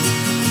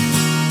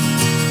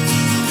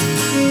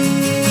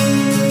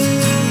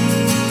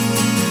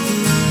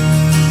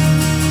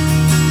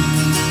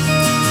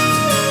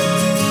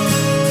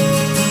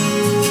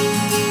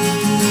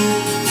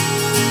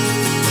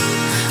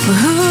 Well,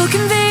 who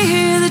can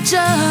be the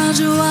judge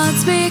of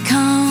what's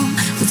become?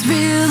 What's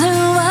real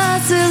and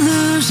what's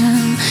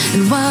illusion?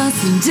 And what's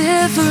the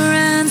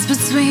difference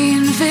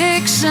between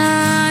fiction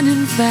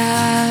and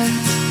fact?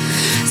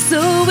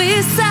 So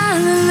we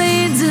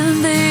silently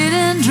debate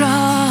and draw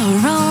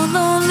our own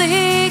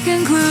lonely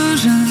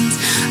conclusions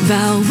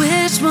about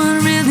which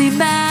one really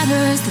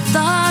matters, the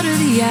thought or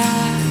the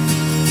act.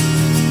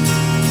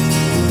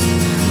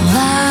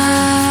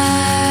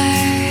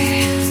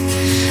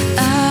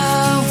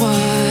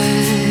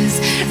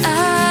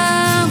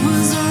 I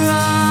was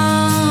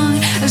wrong.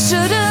 I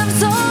should have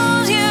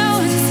told you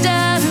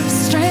instead of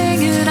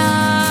stringing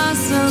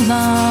us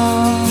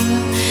along.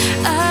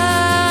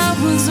 I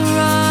was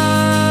wrong.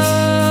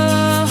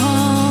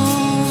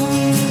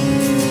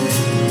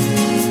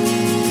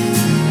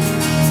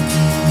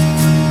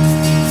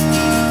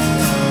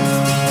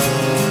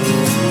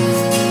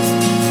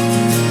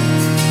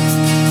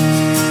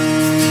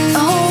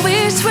 Oh, we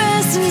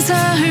twist and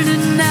turn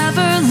and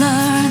never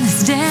learn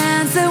this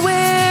dance that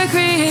we're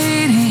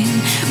creating.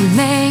 We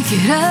make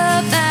it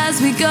up as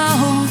we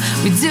go,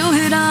 we do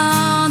it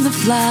on the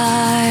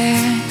fly.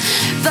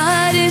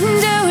 But in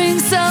doing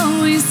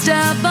so, we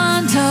step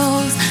on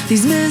toes.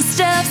 These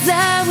missteps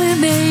that we're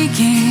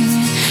making,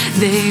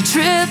 they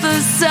trip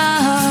us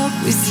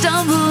up, we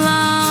stumble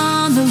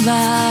on the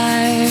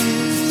line.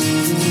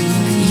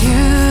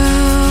 You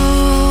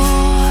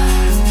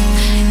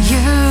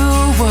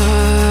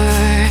were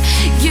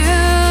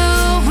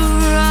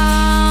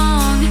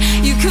wrong.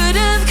 You could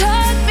have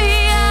cut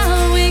me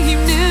out when you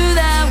knew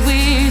that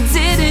we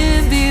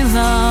didn't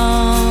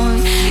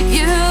belong.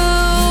 You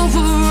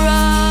were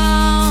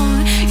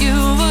wrong. You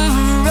were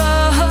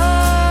wrong.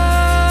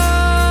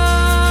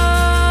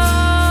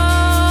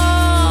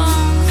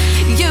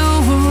 You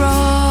were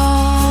wrong.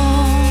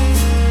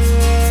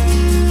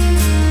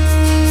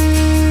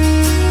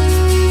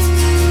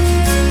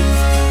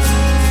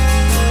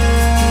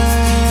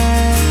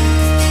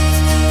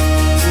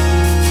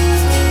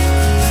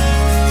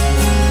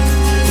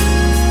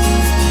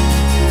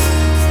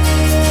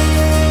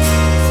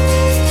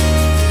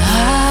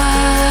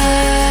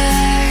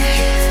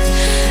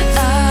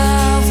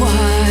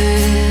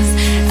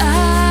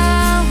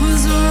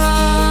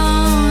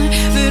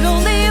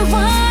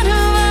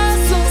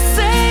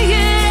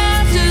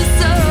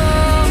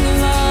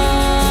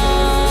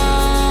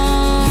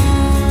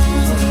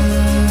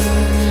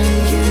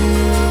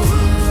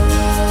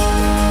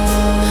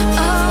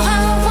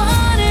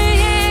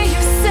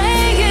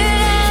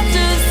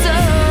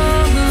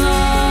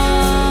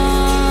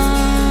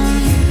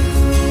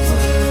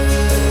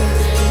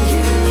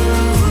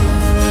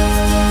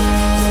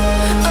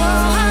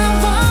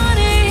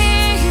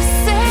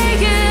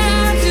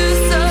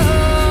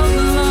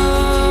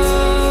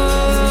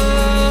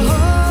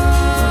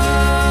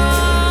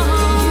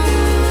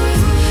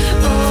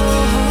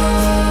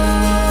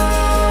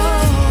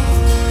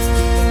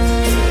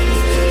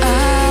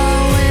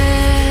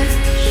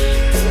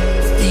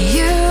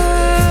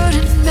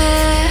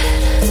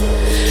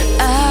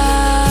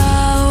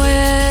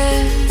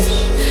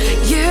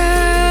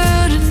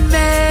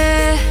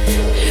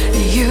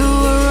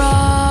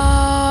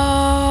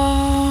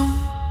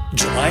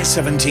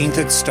 July 17th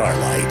at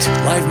Starlight,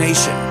 Live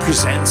Nation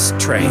presents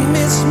Train.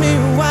 Miss me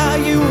while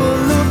you were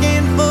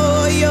looking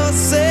for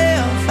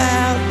yourself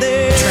out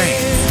there. Train.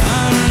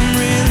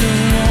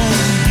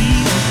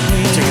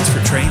 Tickets for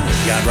Train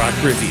with Yacht Rock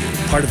Review,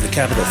 part of the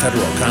Capitol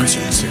Federal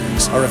Concert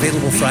Series, are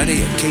available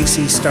Friday at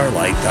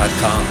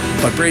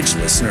kcstarlight.com. But Bridge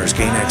listeners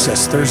gain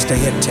access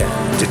Thursday at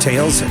 10.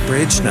 Details at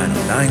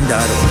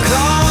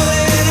bridge909.org.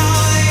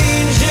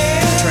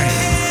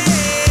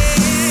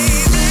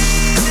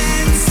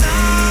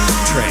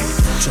 Train,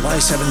 July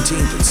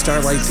 17th at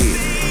Starlight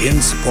Theater,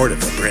 in support of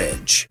the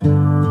Bridge.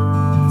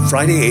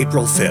 Friday,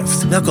 April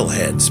 5th,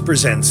 Knuckleheads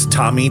presents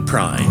Tommy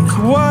Prine.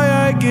 Why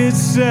I get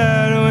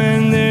sad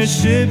when there's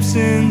ships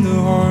in the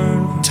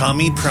harbor.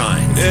 Tommy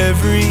Prine.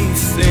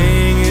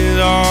 Everything is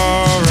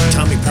alright.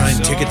 Tommy Prine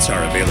tickets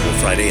are available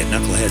Friday at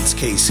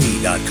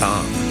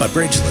knuckleheadskc.com. But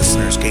Bridge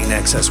listeners gain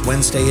access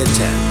Wednesday at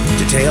 10.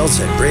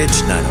 Details at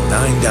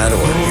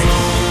bridge909.org.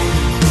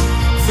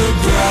 The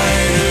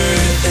brighter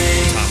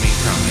things. Tommy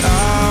Prine. I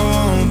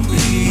won't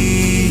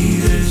be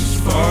this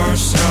far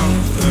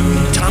south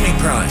of Tommy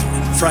Prine.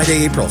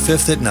 Friday, April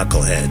 5th at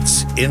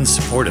Knuckleheads, in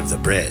support of the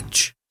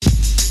Bridge.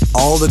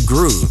 All the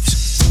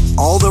grooves,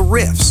 all the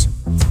riffs,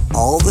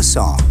 all the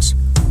songs,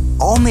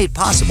 all made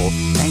possible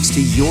thanks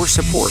to your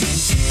support.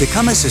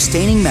 Become a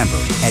sustaining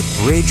member at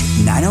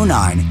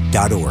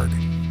bridge909.org.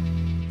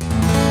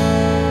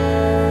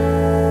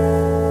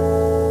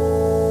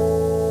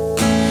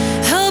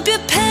 Hope you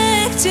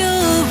packed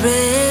your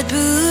red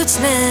boots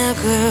now,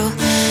 girl,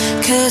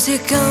 'cause you're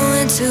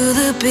going to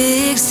the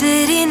big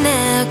city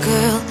now,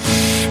 girl.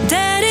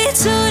 Daddy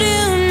told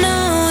you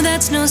no,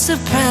 that's no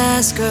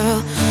surprise,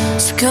 girl.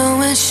 So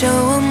go and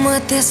show him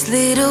what this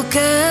little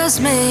girl's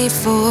made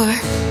for.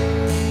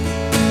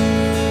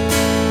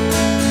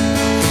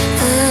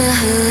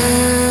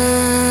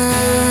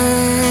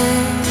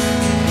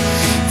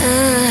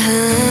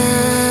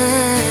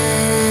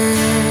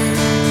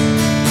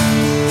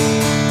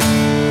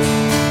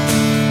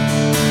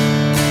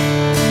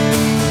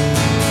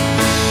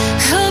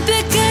 Hope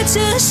you get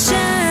to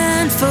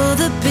shine for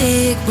the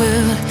big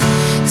world.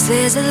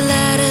 There's a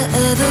lot of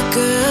other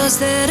girls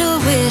that'll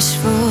wish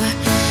for.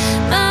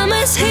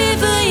 Mama's here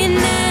for you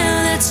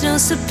now, that's no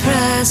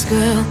surprise,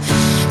 girl.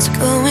 So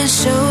go and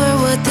show her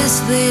what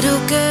this little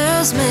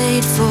girl's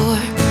made for.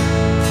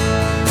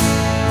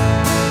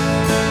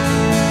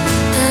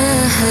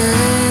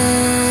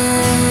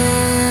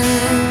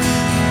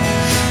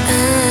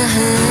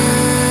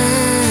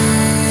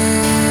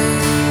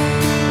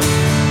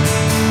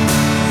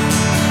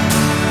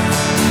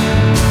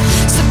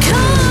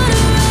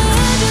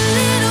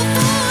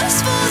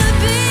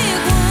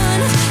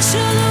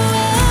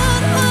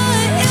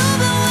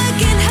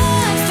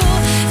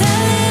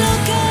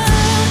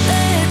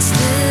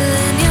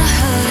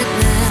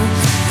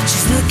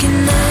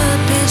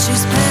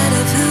 She's proud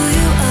of who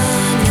you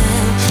are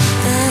now.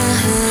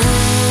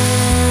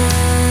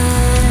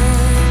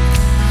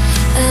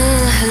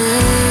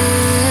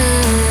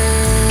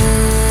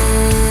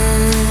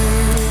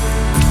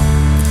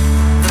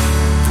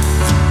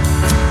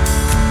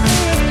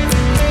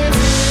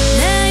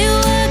 Now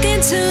you're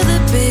walking to the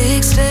big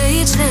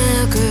stage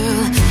now,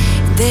 girl.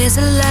 There's a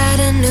lot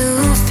of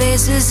new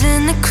faces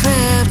in the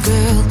crowd,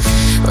 girl.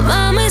 Well,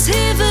 Mama's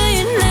here for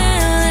you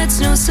now, that's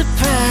no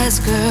surprise,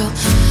 girl.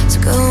 So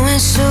go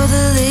and show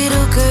the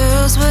little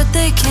girls what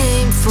they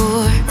came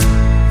for.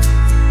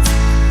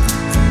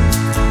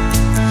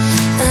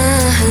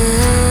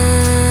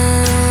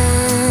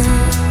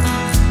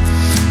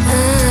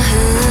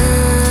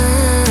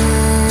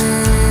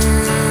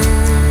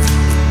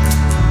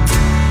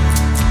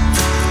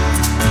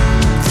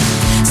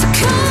 So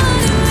come on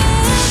and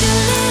raise your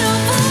little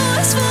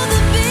voice for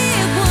the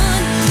big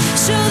one.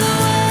 Show the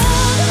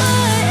world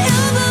what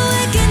you've been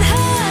working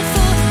hard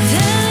for.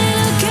 That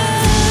little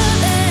girl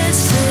that's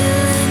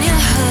still in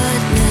your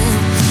heart now.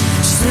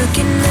 She's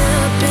looking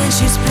up and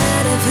she's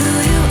proud of who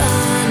you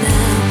are now.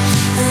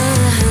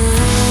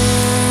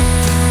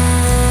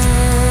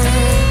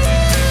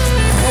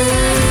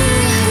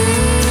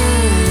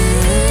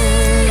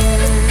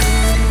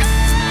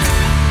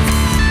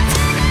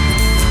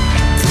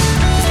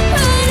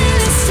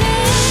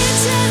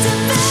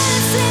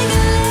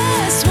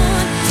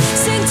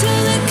 Sing to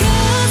the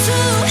girls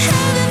who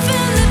haven't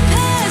found the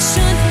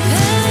passion.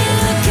 That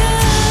little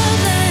girl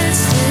that's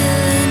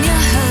still in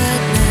your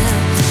heart now.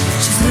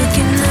 She's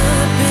looking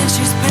up and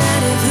she's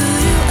proud of who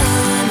you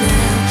are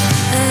now.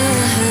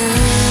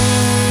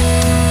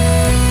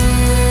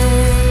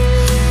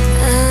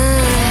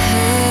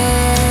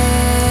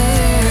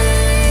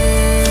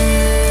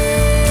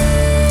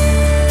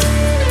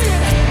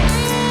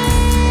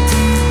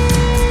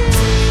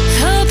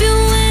 Hope you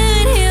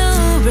wear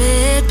your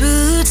red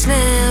boots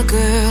now,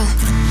 girl,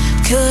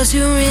 'cause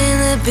you're in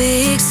the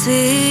big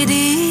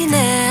city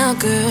now,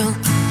 girl.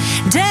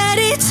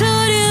 Daddy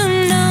told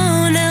you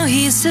no, now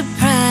he's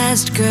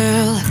surprised,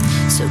 girl.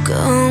 So go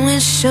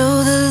and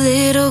show the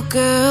little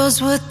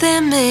girls what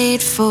they're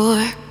made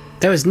for.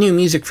 That was new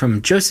music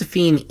from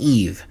Josephine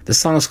Eve. The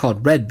song is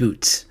called Red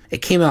Boots.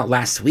 It came out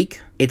last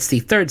week. It's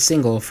the third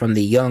single from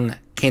the young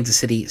Kansas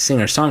City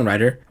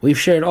singer-songwriter. We've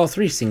shared all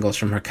 3 singles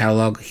from her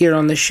catalog here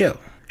on this show.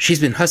 She's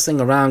been hustling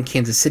around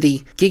Kansas City,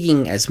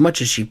 gigging as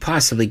much as she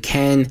possibly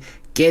can,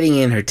 getting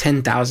in her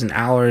 10,000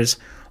 hours.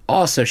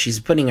 Also, she's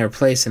putting her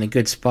place in a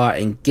good spot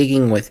and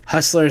gigging with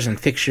hustlers and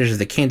fixtures of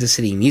the Kansas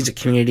City music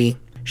community.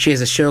 She has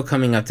a show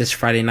coming up this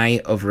Friday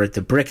night over at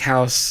the Brick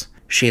House.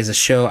 She has a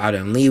show out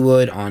in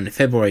Leawood on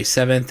February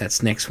 7th,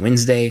 that's next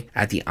Wednesday,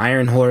 at the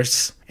Iron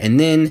Horse. And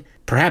then,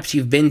 perhaps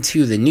you've been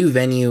to the new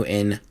venue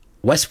in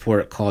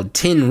Westport called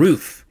Tin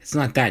Roof. It's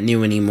not that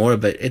new anymore,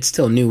 but it's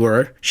still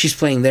newer. She's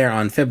playing there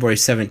on February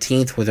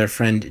 17th with her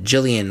friend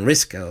Jillian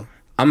Risco.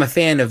 I'm a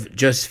fan of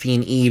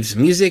Josephine Eve's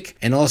music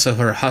and also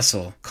her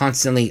hustle,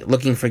 constantly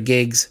looking for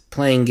gigs,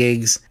 playing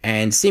gigs,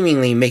 and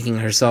seemingly making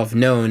herself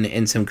known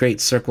in some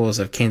great circles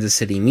of Kansas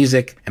City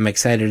music. I'm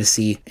excited to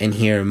see and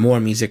hear more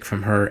music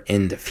from her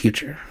in the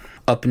future.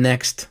 Up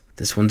next,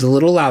 this one's a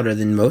little louder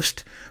than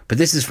most, but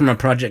this is from a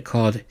project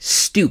called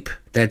Stoop.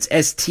 That's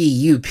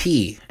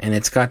S-T-U-P, and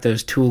it's got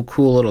those 2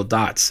 cool little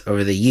dots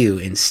over the U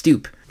in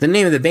Stoop. The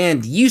name of the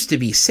band used to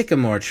be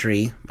Sycamore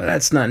Tree, but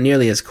that's not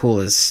nearly as cool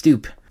as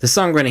Stoop. The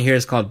song we're going to hear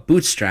is called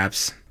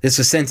Bootstraps. This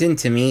was sent in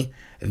to me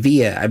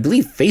via, I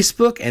believe,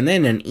 Facebook and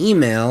then an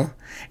email.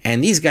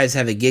 And these guys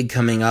have a gig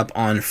coming up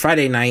on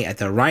Friday night at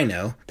the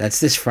Rhino. That's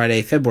this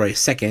Friday, February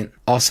 2nd.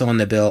 Also on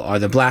the bill are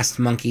the Blast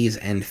Monkeys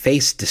and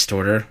Face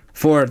Distorter.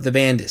 For the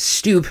band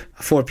Stoop,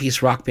 a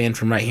 4-piece rock band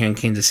from right here in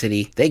Kansas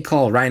City, they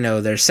call Rhino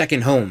their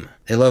second home.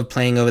 They love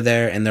playing over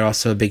there, and they're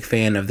also a big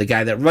fan of the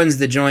guy that runs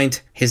the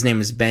joint. His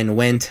name is Ben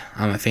Wendt.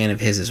 I'm a fan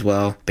of his as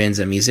well. Ben's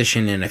a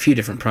musician in a few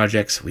different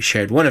projects. We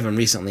shared one of them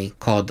recently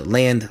called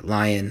Land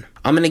Lion.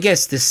 I'm going to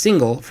guess this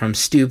single from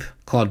Stoop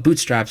called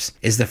Bootstraps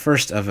is the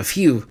first of a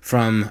few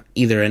from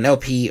either an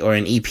LP or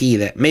an EP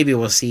that maybe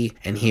we'll see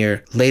and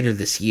hear later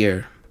this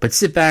year. But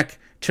sit back,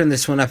 turn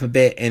this one up a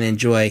bit, and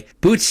enjoy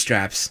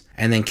Bootstraps,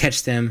 and then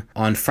catch them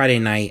on Friday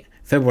night,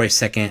 February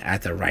 2nd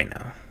at the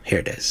Rhino. Here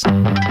it is.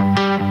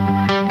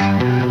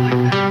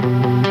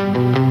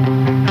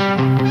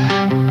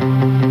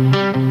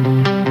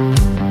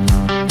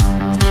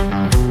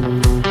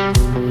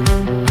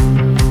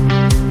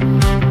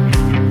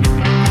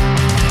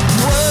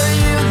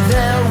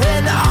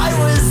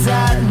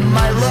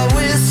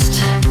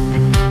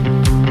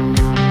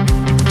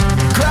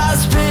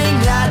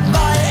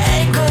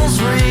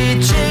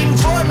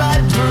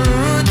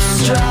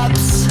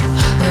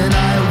 And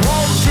I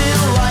won't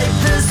feel like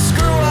the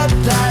screw up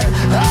that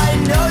I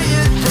know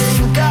you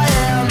think I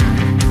am.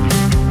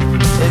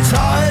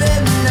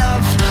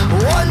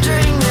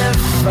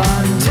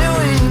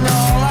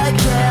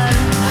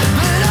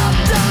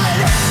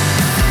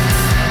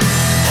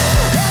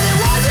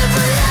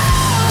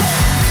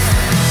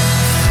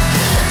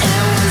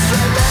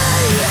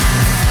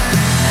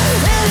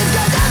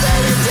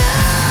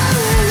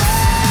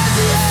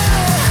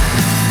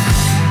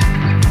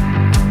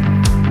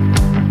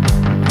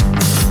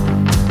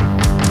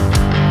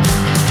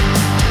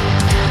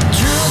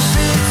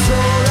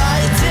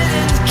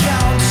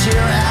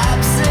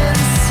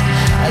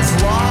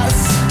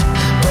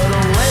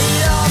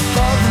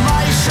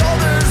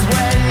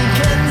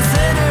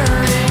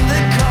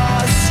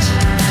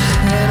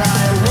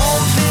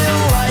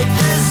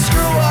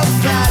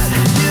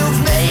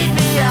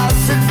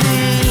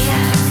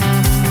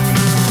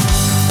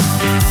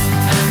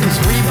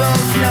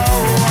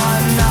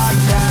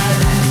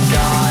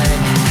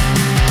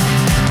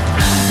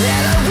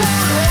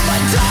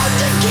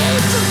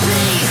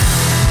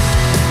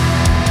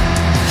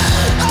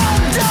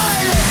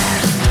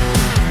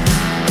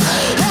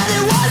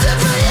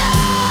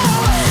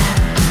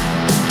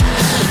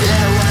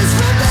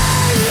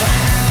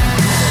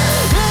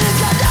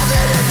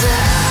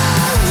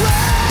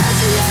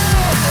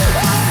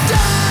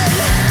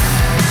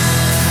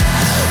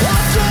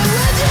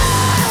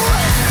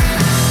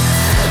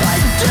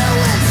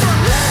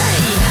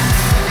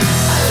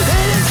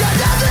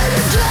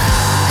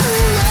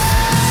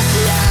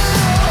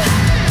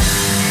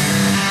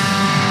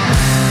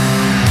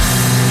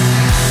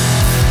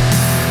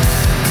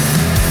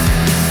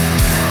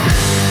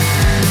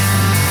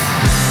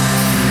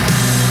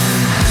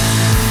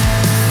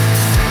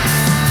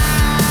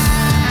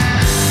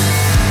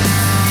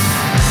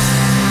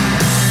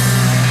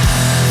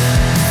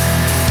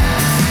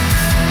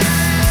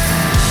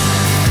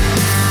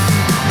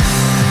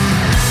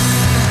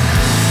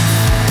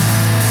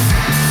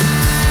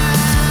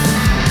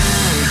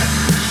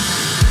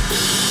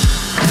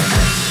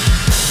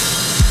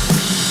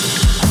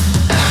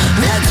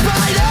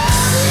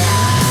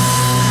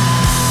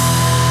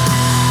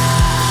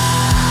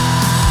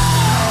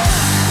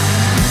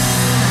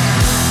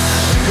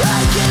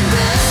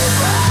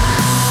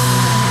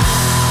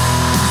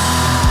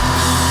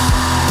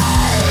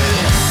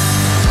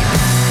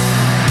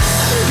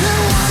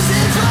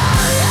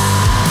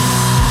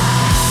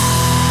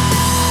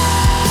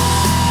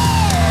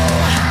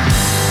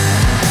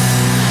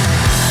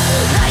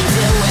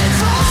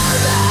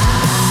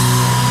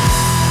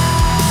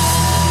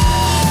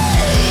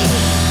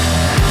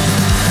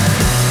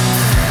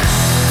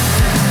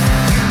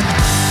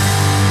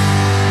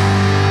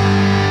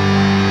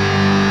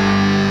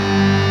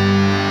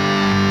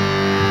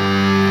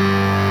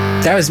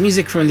 That was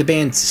music from the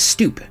band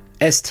Stoop,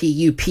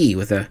 S-T-U-P,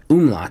 with a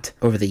umlaut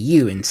over the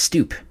U in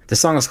Stoop. The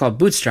song is called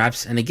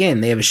Bootstraps, and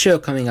again, they have a show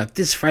coming up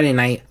this Friday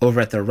night over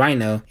at the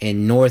Rhino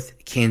in North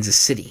Kansas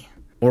City.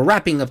 We're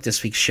wrapping up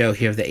this week's show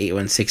here of the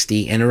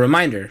 8160, and a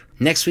reminder,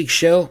 next week's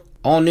show,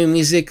 all new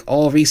music,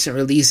 all recent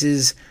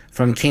releases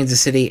from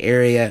Kansas City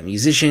area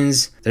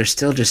musicians. There's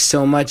still just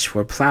so much.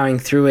 We're plowing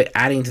through it,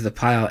 adding to the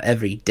pile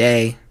every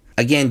day.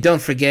 Again,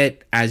 don't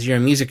forget, as you're a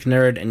music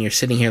nerd and you're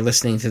sitting here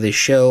listening to this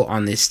show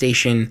on this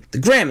station, the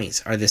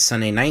Grammys are this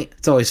Sunday night.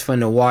 It's always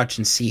fun to watch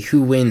and see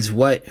who wins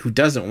what, who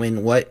doesn't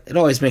win what. It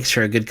always makes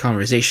for a good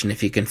conversation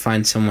if you can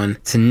find someone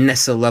to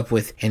nestle up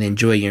with and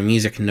enjoy your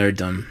music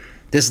nerddom.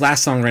 This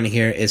last song right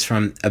here is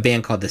from a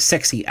band called The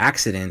Sexy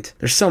Accident.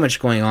 There's so much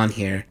going on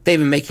here. They've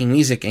been making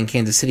music in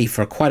Kansas City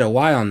for quite a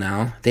while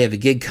now. They have a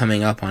gig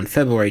coming up on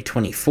February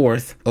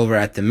 24th over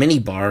at the Mini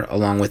Bar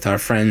along with our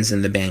friends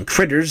in the band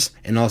Critters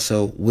and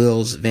also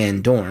Wills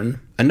Van Dorn.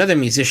 Another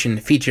musician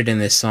featured in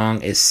this song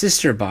is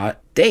Sisterbot.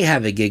 They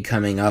have a gig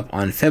coming up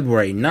on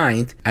February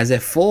 9th as a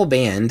full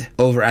band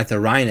over at the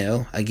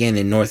Rhino, again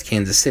in North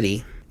Kansas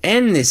City.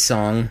 And this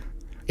song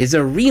is a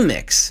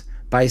remix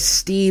by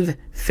Steve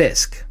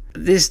Fisk.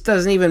 This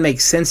doesn't even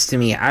make sense to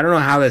me. I don't know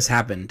how this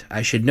happened.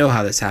 I should know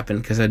how this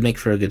happened because I'd make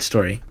for a good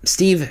story.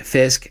 Steve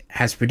Fisk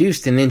has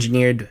produced and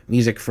engineered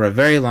music for a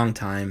very long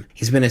time.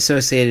 He's been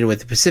associated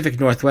with the Pacific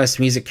Northwest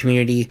music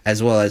community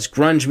as well as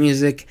grunge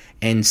music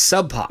and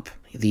Sub Pop,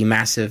 the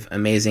massive,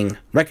 amazing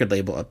record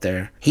label up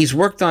there. He's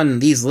worked on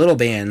these little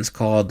bands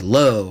called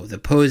Low, The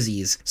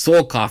Posies,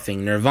 Soul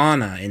Coughing,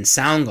 Nirvana, and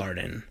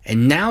Soundgarden.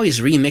 And now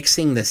he's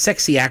remixing The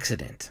Sexy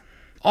Accident.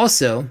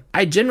 Also,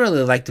 I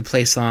generally like to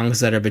play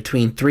songs that are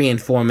between 3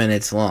 and 4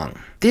 minutes long.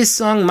 This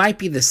song might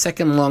be the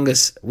second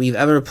longest we've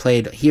ever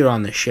played here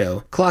on the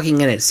show,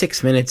 clocking in at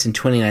 6 minutes and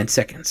 29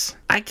 seconds.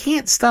 I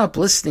can't stop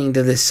listening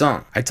to this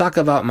song. I talk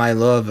about my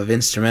love of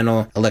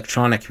instrumental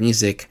electronic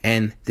music,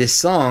 and this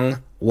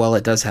song, while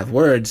it does have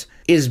words,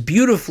 is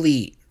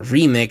beautifully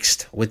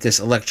remixed with this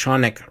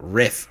electronic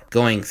riff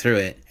going through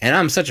it. And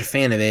I'm such a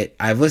fan of it.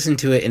 I've listened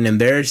to it an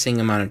embarrassing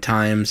amount of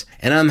times,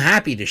 and I'm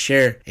happy to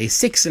share a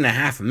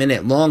 6.5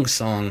 minute long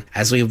song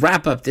as we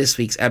wrap up this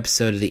week's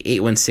episode of the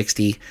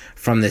 8160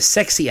 from The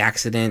Sexy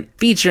Accident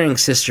featuring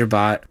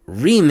Sisterbot,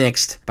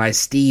 remixed by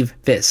Steve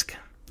Fisk.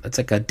 That's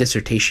like a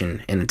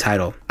dissertation in the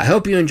title. I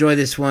hope you enjoy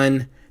this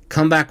one.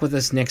 Come back with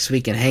us next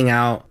week and hang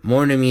out.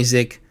 More new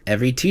music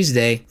every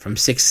Tuesday from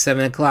 6 to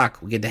 7 o'clock.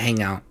 We get to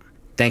hang out.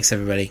 Thanks,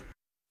 everybody.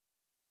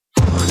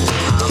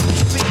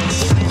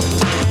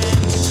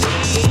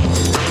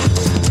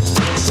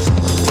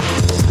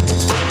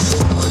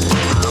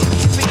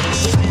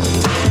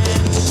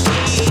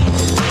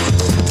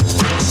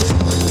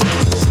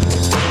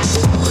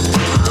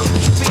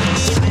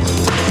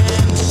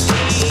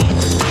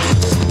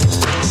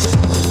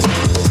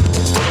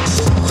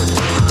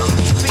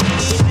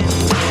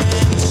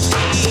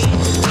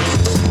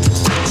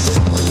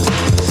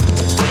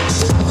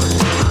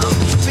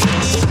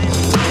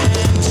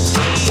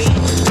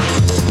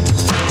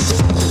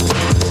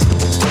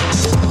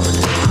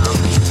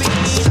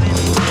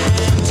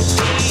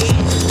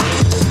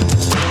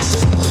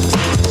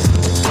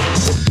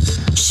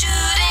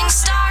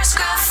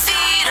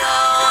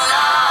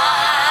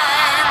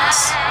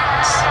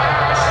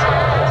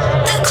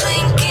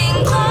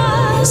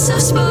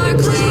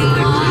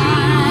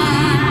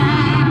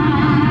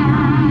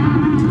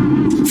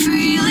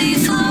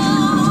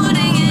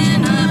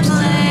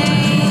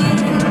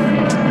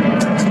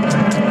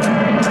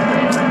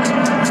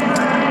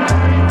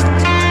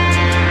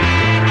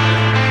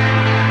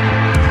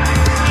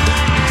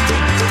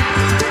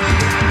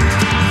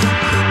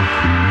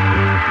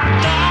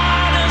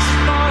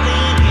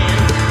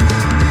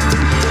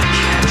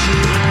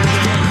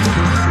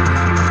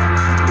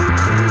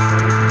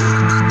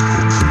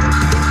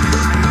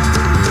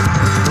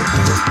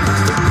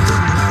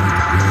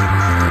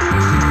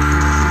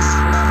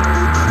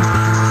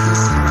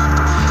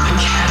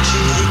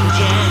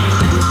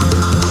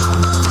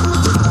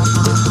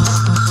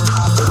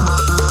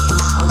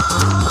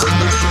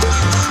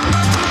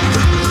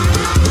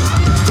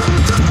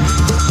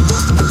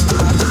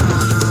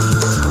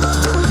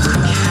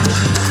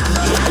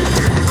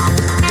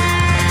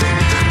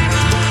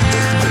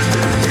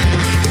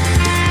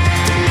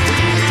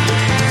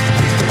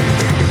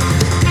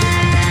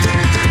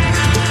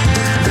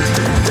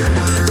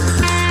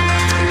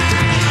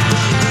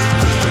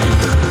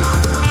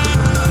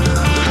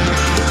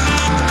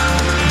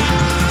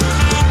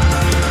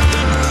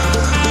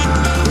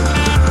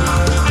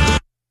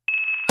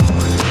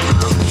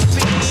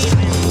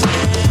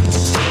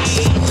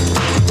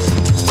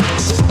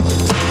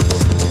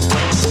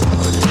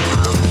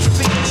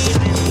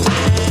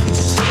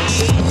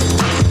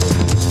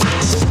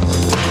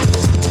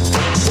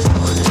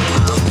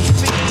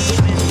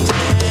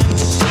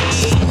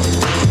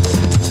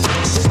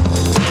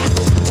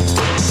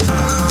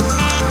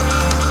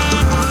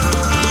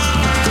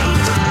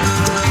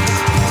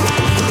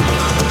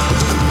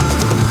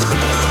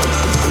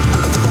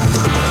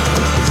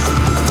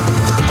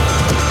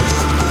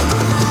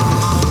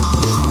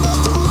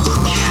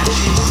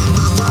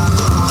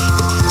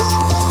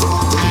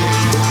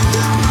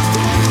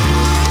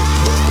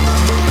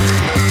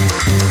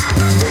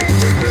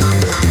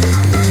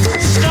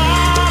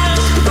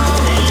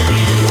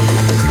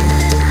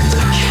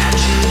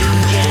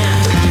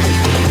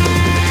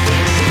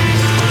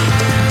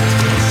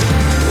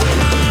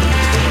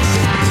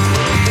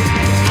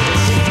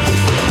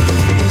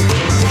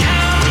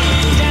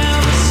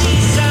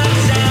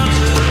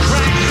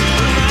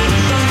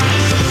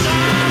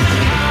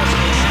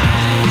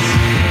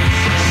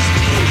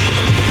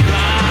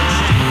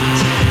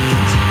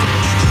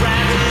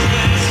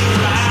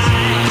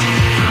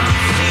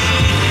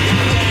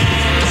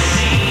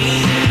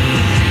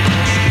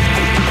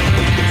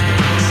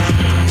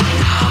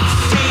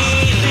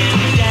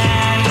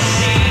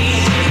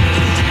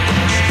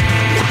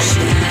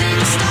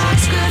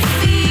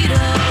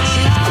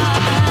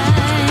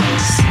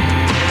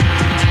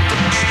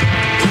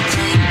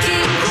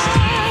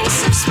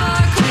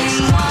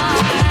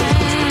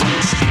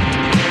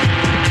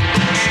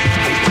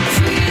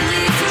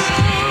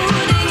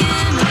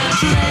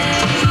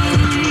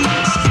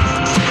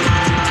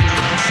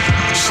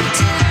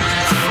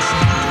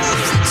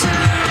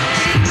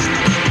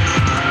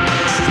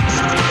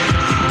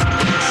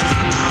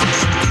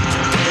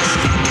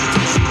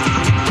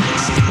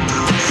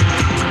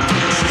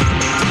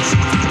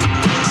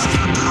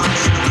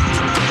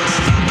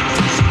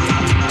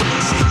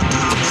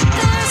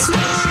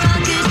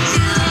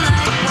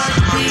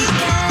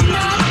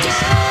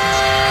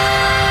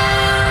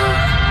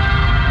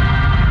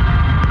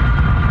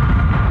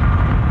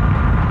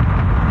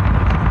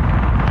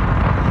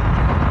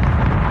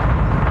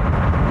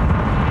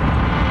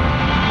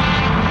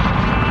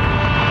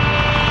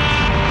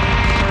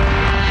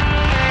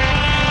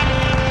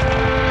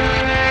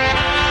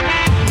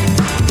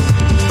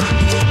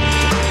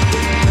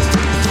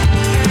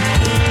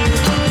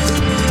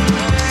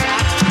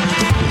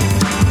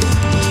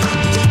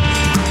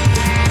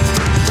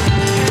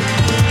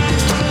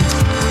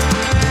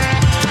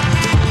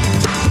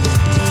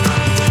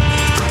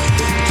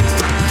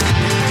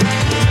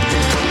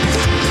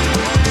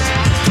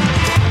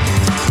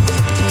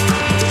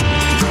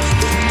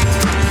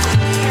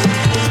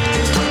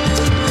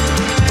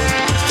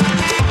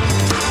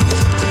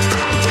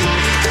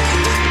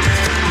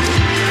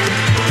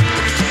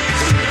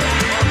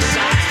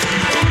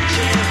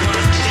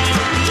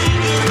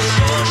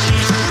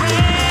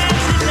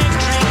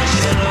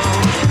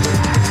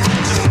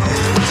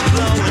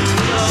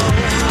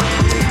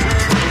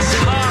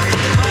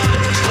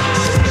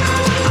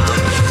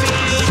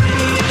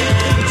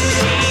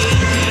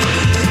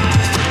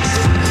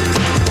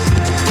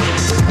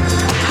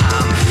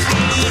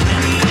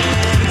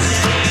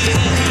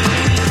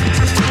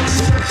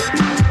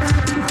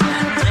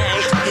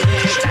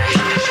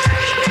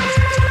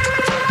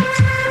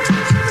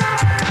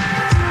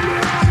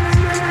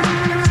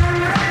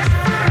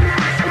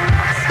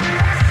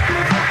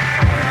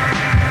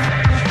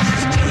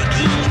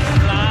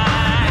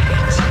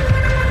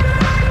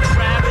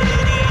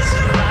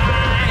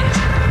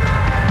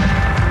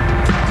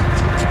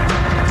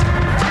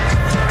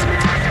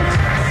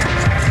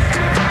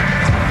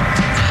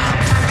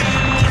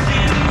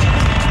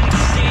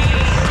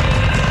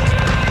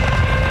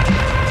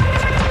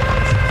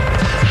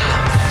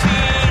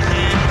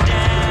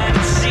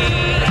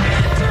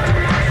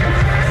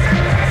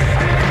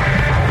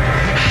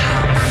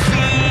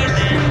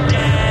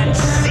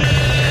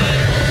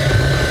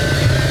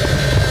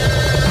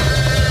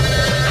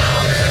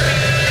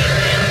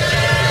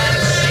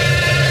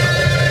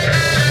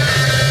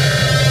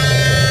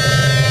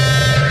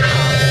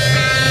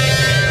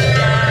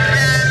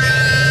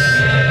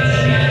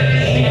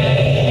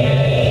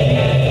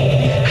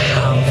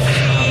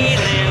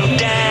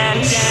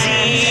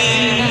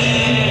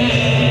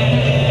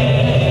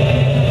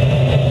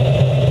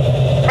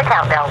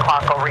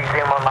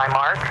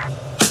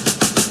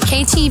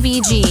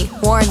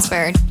 KTVG,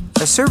 Warrensburg.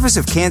 A service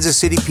of Kansas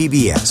City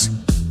PBS.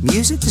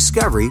 Music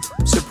discovery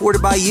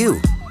supported by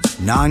you.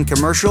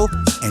 Non-commercial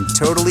and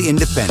totally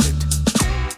independent.